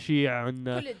دروز، عندنا شيعة،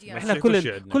 عندنا كل الديانات. احنا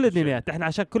كل الديانات. احنا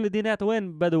عشان كل الديانات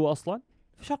وين بدوا اصلا؟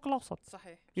 في الشرق الاوسط.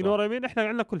 صحيح. you know what I mean. احنا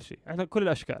عندنا كل شيء، احنا كل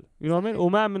الاشكال you know what I mean.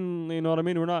 وما من you know what I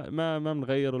mean ما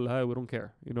بنغير ولا هاي we don't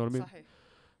care you know what I mean. صحيح.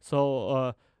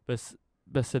 so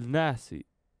بس الناس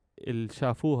اللي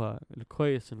شافوها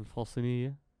الكويس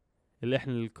الفلسطينية اللي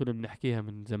احنا اللي كنا بنحكيها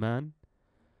من زمان،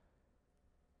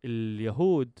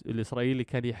 اليهود الإسرائيلي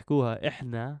كانوا يحكوها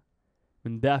احنا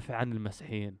بندافع عن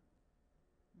المسيحيين.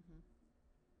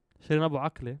 شيرين أبو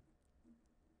عقلة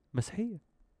مسيحية.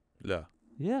 لا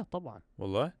يا طبعا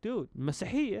والله دود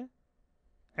مسيحية،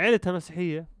 عيلتها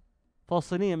مسيحية،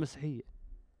 فلسطينية مسيحية.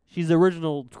 she's the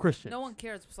original Christian. no one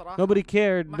cares بصراحة. nobody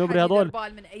cared. nobody هذول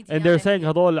and they're saying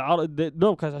هذول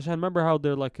no because عشان remember how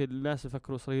they're like الناس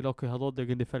يفكروا إسرائيل اوكي هذول they're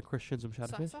gonna defend Christians ومش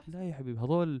عارف ايش. لا يا حبيبي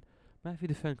هذول ما في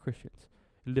defend Christians.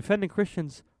 اللي defending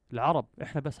Christians العرب،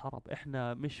 احنا بس عرب،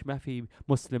 احنا مش ما في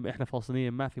مسلم، احنا فلسطينية،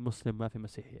 ما في مسلم ما في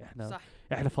مسيحي، احنا صح.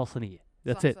 احنا فلسطينية.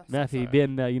 that's صح it. صح ما صح في صح.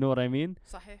 بيننا you know what I mean.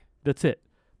 صحيح. that's it.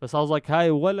 بس I was like هاي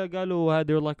ولا قالوا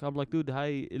they're like I'm like dude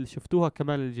هاي اللي شفتوها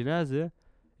كمان الجنازة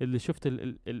اللي شفت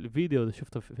الفيديو اللي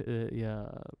شفته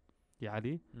يا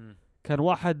علي كان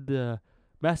واحد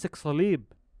ماسك صليب.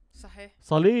 صحيح.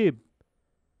 صليب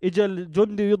اجا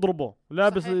الجندي يضربه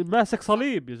لابس صحيح. ماسك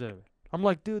صليب يا زلمه. I'm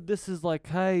like dude this is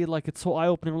like هاي like it's so eye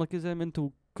opening. like يا زلمه انتوا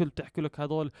كل تحكوا لك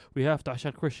هذول we have to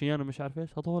عشان كريستيانو مش عارف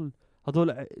ايش، هذول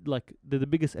like they're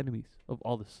the biggest enemies of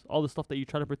all the stuff that you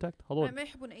try to protect. هذول ما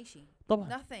يحبون اي شيء. طبعا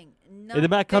nothing. اذا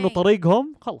ما كانوا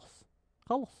طريقهم خلص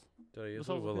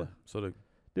والله صدق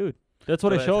dude. That's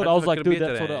what I showed. I was like, dude,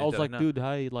 that's what I was like, dude,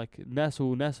 hi, like,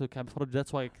 ناس كان بفرج.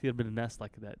 That's why كثير من الناس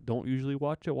like that don't usually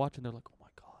watch and they're like, oh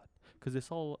my god, because they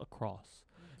saw a cross,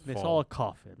 and they saw a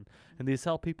coffin, and they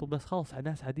saw people بس خلاص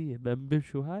ناس عادية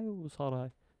بيمشوا هاي وصار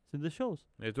هاي. So the shows.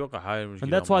 يتوقع هاي المشكلة.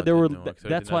 And that's why they were.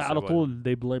 That's why على طول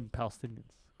they blame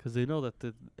Palestinians because they know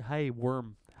that هاي worm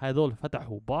هذول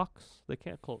فتحوا box they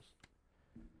can't close.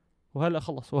 وهلا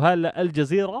خلص وهلا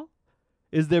الجزيرة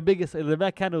is their biggest. إذا ما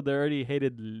كانوا they already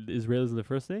hated the Israelis in the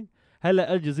first thing.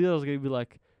 هلا الجزيرة is going to be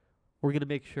like we're going to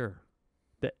make sure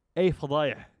that أي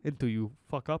فضايح until you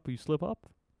fuck up or you slip up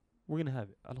we're going to have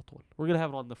it على طول. We're going to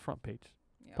have it on the front page.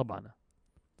 Yeah. طبعا.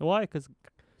 Why? Because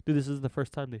dude, this is the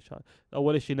first time they shot.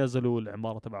 أول شيء نزلوا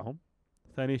العمارة تبعهم.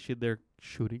 ثاني شيء they're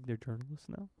shooting their journalists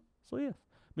now. So yeah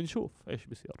بنشوف إيش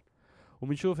بيصير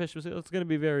وبنشوف إيش بيصير. It's going to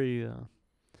be very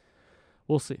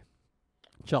we'll see.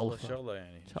 إن شاء الله. شغلة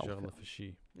يعني شغلة في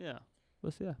الشيء. Yeah.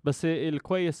 بس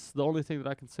الكويس the only thing that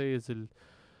I can say is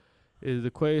the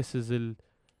كويس is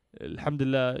الحمد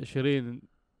لله شيرين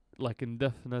like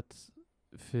اندفنت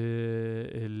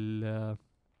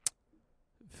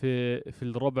في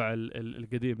الربع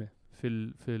القديمة في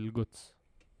القدس.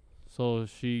 So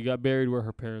she got buried where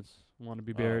her parents want to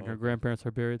be buried. Her grandparents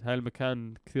are buried. هاي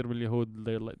المكان كثير من اليهود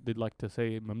they'd like to say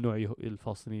ممنوع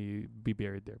الفلسطيني be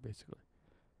buried there basically.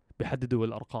 بيحددوا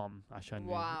الأرقام عشان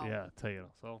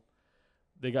so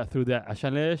they got through that.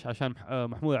 عشان ليش؟ عشان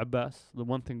محمود عباس the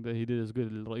one thing that he did is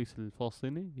good الرئيس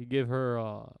الفلسطيني he gave her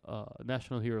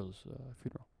national heroes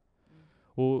funeral.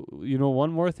 you know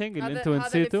one more thing اللي انتوا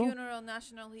نسيتوا هذا funeral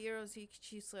national heroes هيك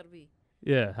شيء يصير بيه.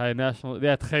 Yeah هاي national.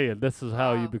 yeah تخيل this is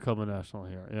how you become a national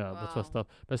hero. Yeah that's messed up.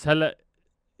 بس هلا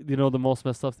you know the most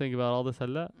messed up thing about all this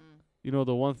هلا you know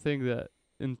the one thing that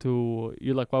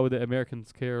you're like why would the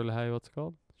Americans care ولا هاي what's it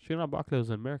called? Shirin Abu Akleh was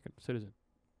an American citizen.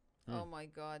 Oh my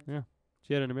god. Yeah.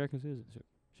 She had an American citizenship.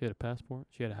 She had a passport.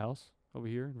 She had a house over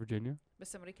here in Virginia.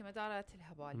 بس أمريكا ما دارت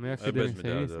لها بال. America didn't say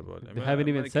anything. They haven't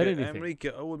even said anything. أمريكا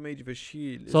أول ما يجي في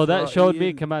الشيء. So that showed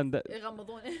me كمان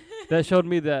that showed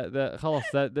me that خلاص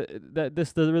that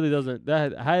this really doesn't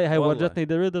that هاي ورجتني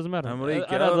that really doesn't matter.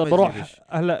 أمريكا أنا بروح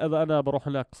هلا إذا أنا بروح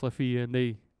هناك صيفية and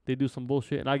they do some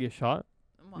bullshit and I get shot.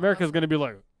 America's gonna be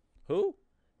like who?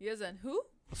 Yazan who?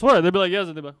 I swear they'd be like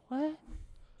Yazan. They'd be like what?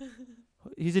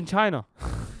 He's in China.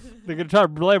 They're gonna try to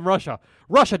blame Russia.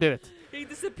 Russia did it. He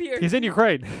disappeared. He's in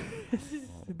Ukraine.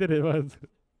 He did it once.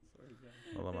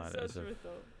 والله مع الاسف.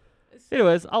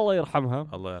 anyways الله يرحمها.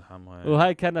 الله يرحمها.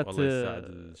 وهاي كانت والله يساعد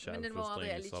الشعب من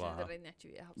المواضيع اللي الفلسطيني كنا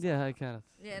نحكي فيها. يا هاي كانت.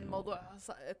 لأن الموضوع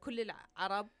كل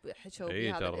العرب حكوا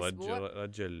اي بهذا الأسبوع.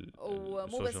 رجل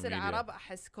ومو بس العرب،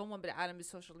 أحس كومن بالعالم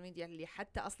بالسوشيال ميديا اللي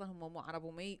حتى أصلا هم مو عرب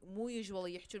ومو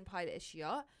يجولي يحكون بهاي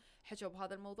الأشياء، حكوا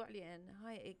بهذا الموضوع لأن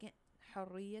هاي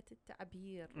حرية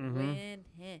التعبير.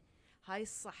 وينها هاي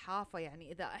الصحافة؟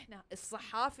 يعني إذا إحنا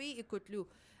الصحافي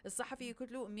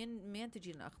يقتلوه مين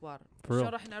تجينا أخبار؟ شو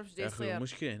راح نعرف ايش يصير؟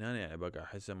 المشكلة هنا يعني بقى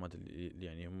أحس ما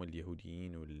يعني هم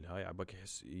اليهوديين والهاي عباك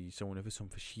يحس يسوون نفسهم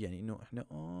في الشيء، يعني إنه إحنا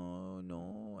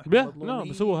لا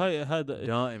بس هو هذا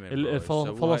دائما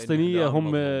الفلسطينية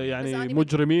هم يعني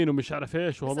مجرمين ومش عارف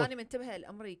إيش. بس أنا منتبه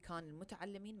الأمريكان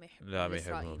المتعلمين ما يحبون. لا ما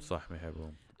يحبون، صح ما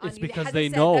يحبون. It's because they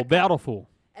know بيعرفوا.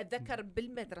 أتذكر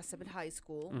بالمدرسة بالهاي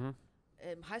سكول،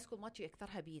 هاي سكول ماتشي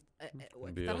أكثرها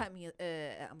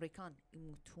أمريكان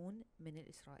يموتون من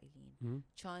الإسرائيليين.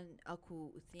 كان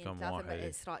أكو 2-3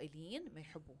 إسرائيليين ما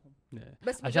يحبوهم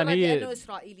بس عشان هي لأنه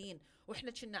إسرائيليين،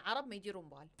 وإحنا كنا عرب ما يديرون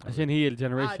بال. عشان هي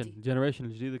الجنريشن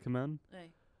الجديدة كمان.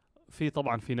 في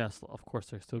طبعا في ناس of course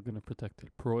they're still gonna protect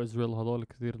pro Israel هذول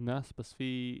كثير ناس، بس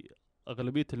في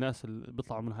أغلبية الناس اللي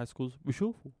بيطلعوا من الهاي سكولز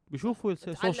بيشوفوا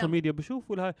السوشيال ميديا،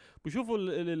 بيشوفوا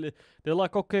they're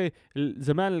like okay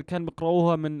زمان اللي كان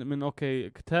بيقرأوها من اوكي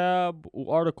كتاب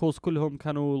وارتكلز كلهم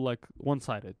كانوا like one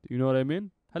sided you know what I mean.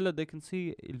 هلا they can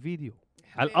see الفيديو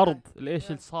على الأرض ايش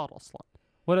اللي صار أصلا،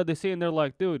 ولا they see and they're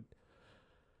like dude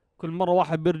كل مرة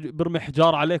واحد برمي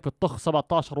حجار عليك بتطخ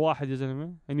 17 واحد يا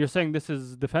زلمة and you're saying this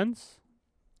is defense.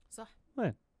 صح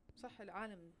وين صح.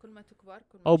 العالم كل ما تكبر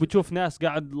كل ما او بتشوف ناس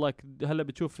قاعد هلا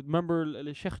بتشوف ممبر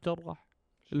الشيخ جراح،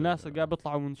 الناس اللي قاعد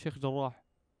بيطلعوا من الشيخ جراح،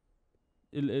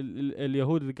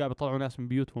 اليهود اللي قاعد بيطلعوا ناس من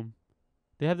بيوتهم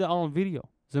they have their own video.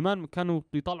 زمان كانوا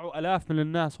يطلعوا آلاف من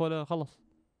الناس ولا خلص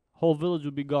whole village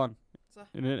will be gone. صح.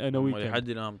 لحد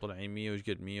الآن طلعين 100 وش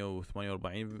قد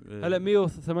 148 هلا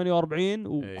 148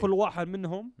 وكل واحد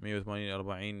منهم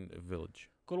 148 village.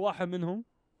 كل واحد منهم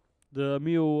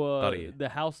the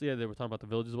house they were talking about the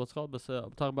villages what's called بس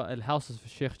talking about the houses في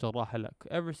الشيخ جراح. هلا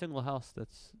every single house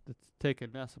that's taken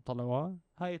ناس بطلعوها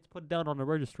هاي it's put down on a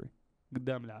registry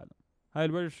قدام العالم. هاي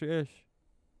الريجستري ايش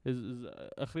is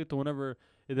اخريته whenever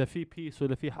إذا في peace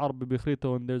ولا في حرب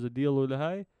بيخريته and there's a deal ولا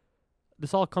هاي this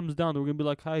all comes down we're gonna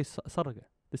be like هاي سرقة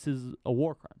this is a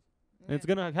war crime and it's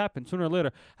gonna happen sooner or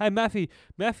later. هاي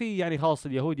ما في يعني خلاص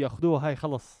اليهود ياخذوها هاي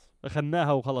خلص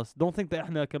أخذناها وخلاص. don't think that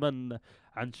إحنا كمان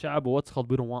عن شعب what's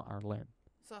called we don't want our land.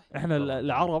 صح. إحنا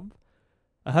العرب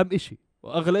أهم إشي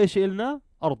وأغلى إشي إلنا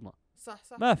أرضنا. صح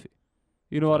ما في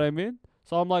you know what I mean.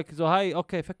 so I'm like so هاي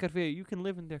أوكي فكر فيها you can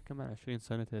live in there كمان 20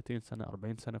 سنة 30 سنة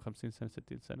 40 سنة 50 سنة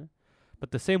 60 سنة but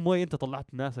the same way أنت طلعت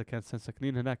الناس اللي كانت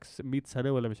ساكنين هناك 100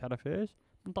 سنة ولا مش عارف إيش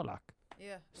نطلعك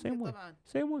same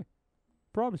way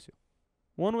promise you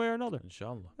one way or another إن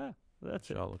شاء الله. إن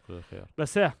شاء الله كل خير.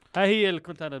 بس هاي هي اللي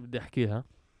كنت أنا بدي أحكيها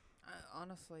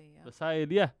honestly. بس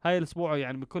هاي الأسبوع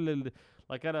يعني بكل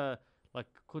like أنا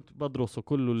like كنت بدرس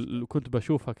وكل كنت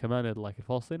بشوفها كمان like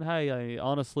الفلسطين هاي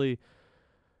يعني honestly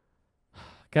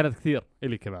كانت كثير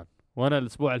إلي كمان. وأنا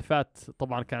الأسبوع اللي فات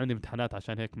طبعا كان عندي امتحانات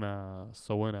عشان هيك ما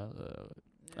سوينا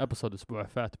episode الأسبوع اللي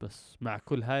فات. بس مع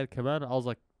كل هاي كمان I was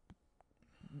like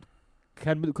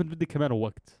كنت بدي كمان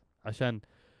وقت عشان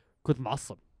كنت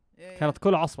معصب. كانت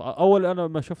كل عصبة. أول أنا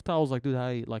ما شفتها I was like dude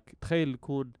هاي like تخيل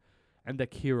يكون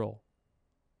عندك hero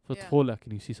في طفولك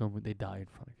and you see someone they die in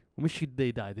front of you ومش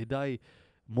they die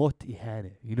موت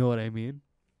إهانة you know what I mean.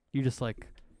 you just like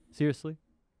seriously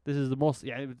this is the most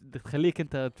يعني تخليك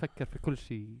أنت تفكر في كل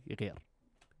شيء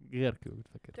غير كيف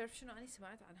تفكر. تعرف شنو أنا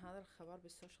سمعت عن هذا الخبر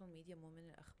بالسوشيال ميديا مو من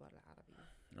الأخبار العربية.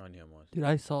 dude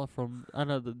I saw from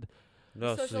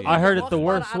I heard it the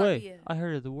worst way. I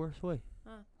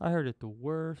heard it the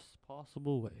worst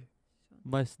possible way.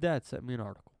 My dad sent me an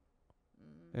article.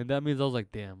 And that means I was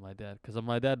like, damn, my dad. Because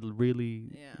my dad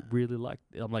really liked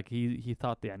it. I'm like, he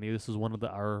thought that this is one of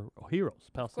our heroes,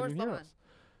 Palestinian heroes.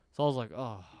 So I was like,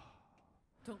 oh.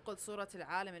 تنقل صورة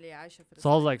العالم اللي عايشة في So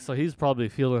I was like, so he's probably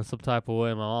feeling some type of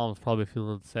way. My mom's probably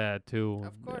feeling sad too.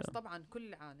 Of course, طبعا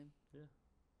كل العالم.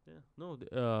 Yeah. No,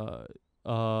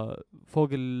 فوق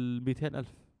 200,000.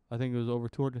 I think it was over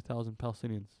 200,000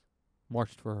 Palestinians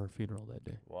marched for her funeral that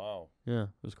day. Wow. Yeah,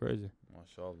 it was crazy. ما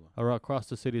شاء الله. Across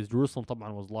the cities, Jerusalem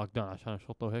طبعا was locked down عشان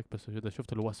شرطوا هيك. بس إذا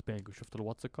شفت الوست بانك وشفت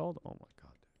what's it called? Oh my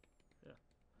God. Yeah.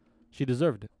 She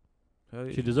deserved it.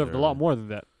 She deserved a lot more than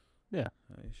that. Yeah.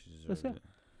 She deserved it.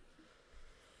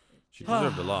 She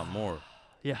deserved a lot more.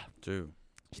 Yeah. Too.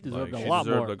 She deserved Like, a she lot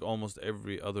deserved more. like almost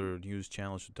every other news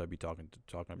channel should be talking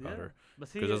about her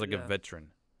But because that's like a veteran.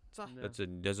 صح. That's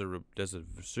a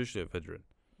seriously a veteran.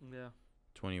 Yeah.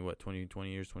 20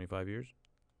 years, 25 years.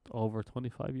 Over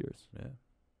 25 years. Yeah.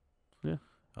 Yeah.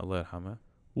 الله يرحمها.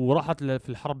 وراحت في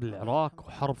الحرب بالعراق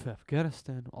وحرب في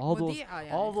أفغانستان. All those مذيعة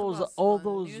يعني all those خلاص، all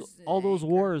news those all those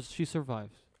anchor. wars she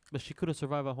survived. But she couldn't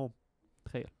survive at home.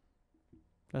 تخيل.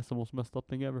 That's the most messed up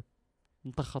thing ever.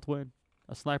 انطخت وين؟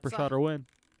 A sniper صح. shot her وين؟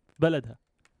 بلدها.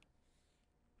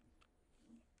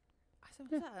 أحسن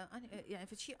أنا يعني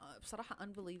في شيء بصراحة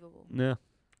unbelievable. Yeah.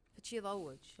 في شيء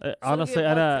ضوج. honestly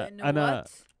أنا what؟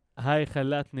 هاي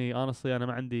خلتني honestly أنا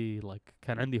ما عندي like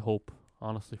كان عندي hope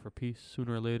honestly for peace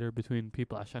sooner or later between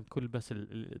people عشان كل بس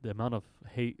the amount of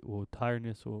hate و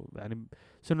tiredness يعني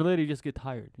sooner or later you just get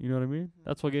tired, you know what I mean?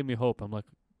 That's what gave me hope. I'm like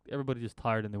everybody just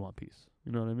tired and they want peace,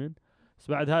 you know what I mean? So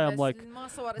بعد هاي I'm like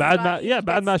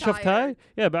بعد ما شفت هاي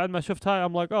بعد ما شفت هاي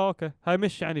I'm like oh okay هاي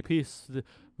مش يعني peace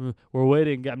we're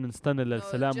waiting قاعد نستنى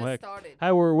للسلام وهيك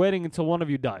هاي we're waiting until one of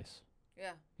you dies.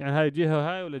 يعني هاي جهة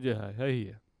هاي ولا جهة هاي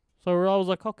هي. So I was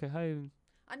like okay هاي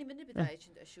أنا من البداية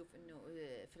كنت أشوف إنه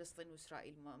فلسطين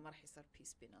وإسرائيل ما راح يصير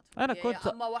بيس بيناتهم. أنا كنت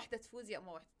أما واحدة تفوز يا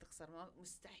أما واحدة تخسر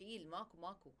مستحيل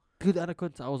ماكو. أنا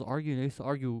كنت I was arguing I used to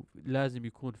argue لازم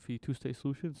يكون في two state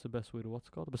solution. It's the best way to what's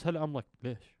called. بس هلا I'm like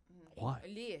ليش؟ Why?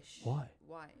 ليش؟ Why?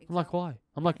 Exactly. I'm like why?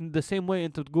 I'm like the same way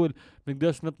أنت تقول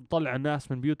نقدرش نطلع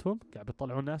الناس من بيوتهم قاعد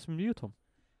بيطلعوا الناس من بيوتهم.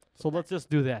 So let's just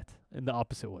do that in the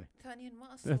opposite way. ثانيا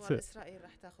ما أصور إسرائيل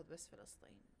راح تأخذ بس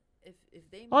فلسطين. If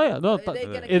they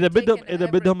إذا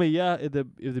بدهم إياه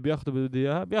إذا بياخذوا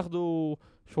إياها بياخذوا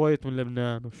شوية من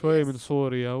لبنان وشوية من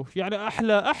سوريا يعني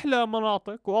أحلى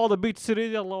مناطق و all the beach cities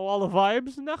يلا و all the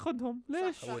vibes ناخذهم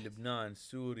ليش؟ هو لبنان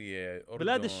سوريا أردن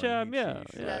بلاد الشام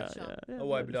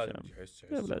هو بلاد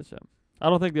الشام. I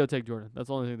don't think they'll take Jordan. That's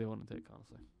the only thing they want to take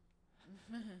honestly.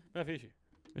 ما في شيء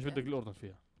مش بدك الأردن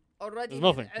فيها. There's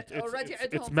nothing.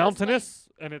 It's mountainous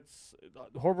and it's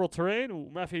horrible terrain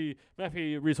وما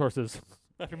في resources.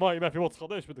 ما في ماء ما في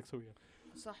وسخة ايش بدك تسويها؟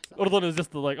 صح. Jordan is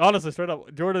just like honestly straight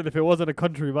up Jordan if it wasn't a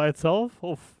country by itself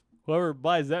whoever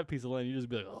buys that piece of land you just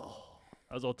be like oh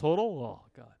as a total oh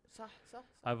god. صح.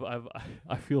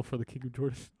 I feel for the king of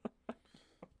Jordan.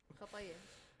 خطية.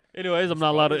 Anyways, I'm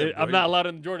not allowed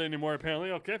in Jordan anymore apparently.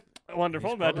 Okay.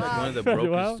 Wonderful. He's one of the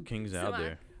brokest kings out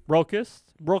there.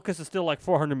 Brokest is still like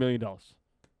 $400 million.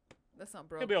 That's not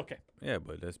broke. He'll be okay. Yeah,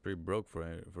 but that's pretty broke for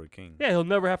a king. Yeah,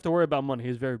 he'll never have to worry about money.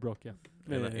 He's very broke,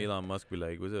 Elon Musk be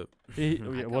like, what's up?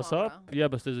 What's up? Yeah,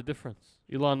 but there's a difference.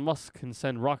 Elon Musk can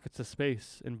send rockets to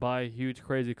space and buy huge,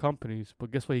 crazy companies, but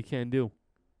guess what he can't do?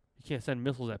 He can't send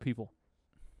missiles at people.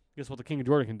 Guess what the King of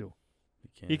Jordan can do?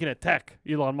 He can attack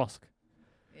Elon Musk.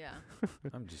 Yeah.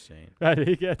 I'm just saying. Right,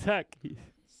 he can attack.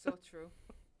 So true.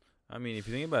 I mean, if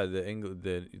you think about it,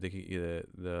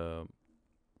 the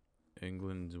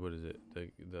England's what is it?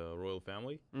 The royal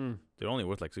family. They're only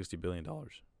worth like $60 billion.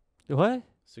 What?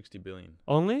 60 billion.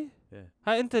 Only? Yeah.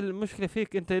 هاي أنت المشكلة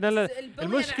فيك أنت لا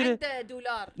المشكلة عنده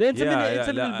دولار. أنت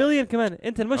البليون كمان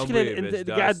أنت المشكلة أنت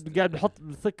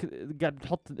قاعد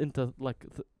بتحط أنت like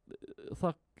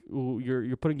ثق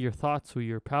you're putting your thoughts و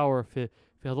your power في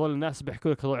هذول الناس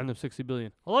بيحكوا لك هذول عندهم 60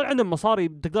 بليون هذول عندهم مصاري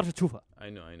بتقدرش تشوفها. I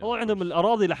know. هذول عندهم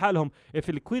الأراضي لحالهم. If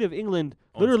the Queen of England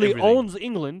literally owns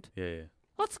England. Yeah.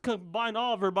 Let's combine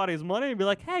all of everybody's money and be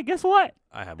like, hey, guess what?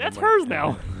 That's hers now.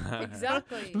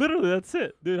 Exactly. Literally, that's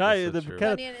it, dude.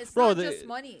 It's not just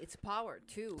money; it's power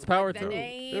too. It's power too. The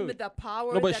name, the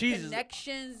power, but the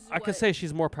connections. I could say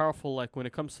she's more powerful, like when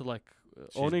it comes to like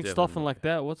owning stuff and like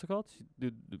that. What's it called?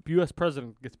 The U.S.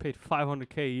 president gets paid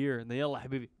 $500K a year, and they yell,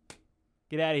 "Habibi,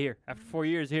 get out of here!" After 4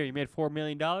 years here, you made $4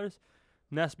 million.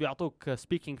 الناس بيعطوك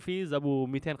speaking fees أبو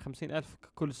 250,000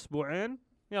 كل أسبوعين.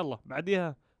 يلا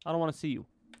بعديها. I don't want to see you.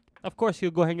 Of course,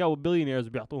 he'll go hang out with billionaires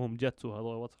بيعطوهم jets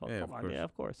وهذول what's called. Yeah,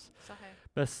 of course. صحيح.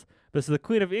 بس the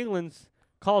Queen of England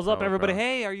calls up everybody.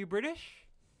 Hey, are you British?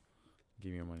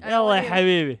 Give me your money. يلا يا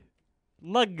حبيبي.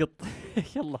 نقط.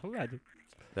 يلا ما عندي.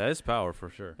 That is power for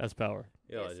sure. That's power.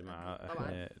 يلا يا جماعة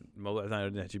احنا الموضوع ثاني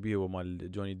بدنا نحكي بيه هو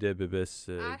مال جوني ديب بس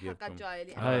الحلقة الجاية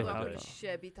اللي مش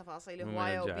بتفاصيل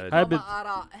هواية وبكما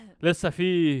آراء. لسه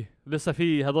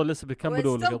في هذول لسه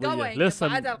بيكملوا القضية.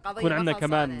 لسه يكون عندنا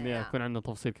كمان يكون عندنا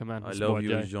تفصيل كمان الأسبوع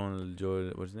الجاي.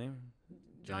 John what's his name?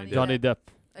 Johnny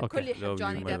Depp. الكل يحب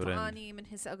جوني ديب. أني من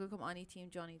هسه أقول لكم أني تيم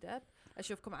جوني ديب.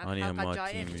 أشوفكم على الحلقة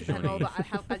الجاية. نحكي بهالموضوع على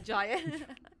الحلقة الجاية.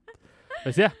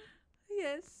 بس yeah.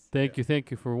 Yes.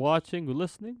 Thank you for watching and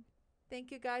listening.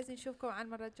 Thank you guys. نشوفكم على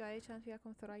المرة الجاية. كان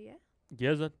فيكم ثريا.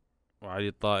 يزن. وعلي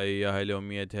الطائي يا هلا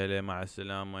ومية هلا مع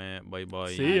السلامة باي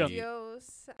باي. See ya.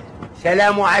 Adios.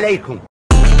 سلام عليكم.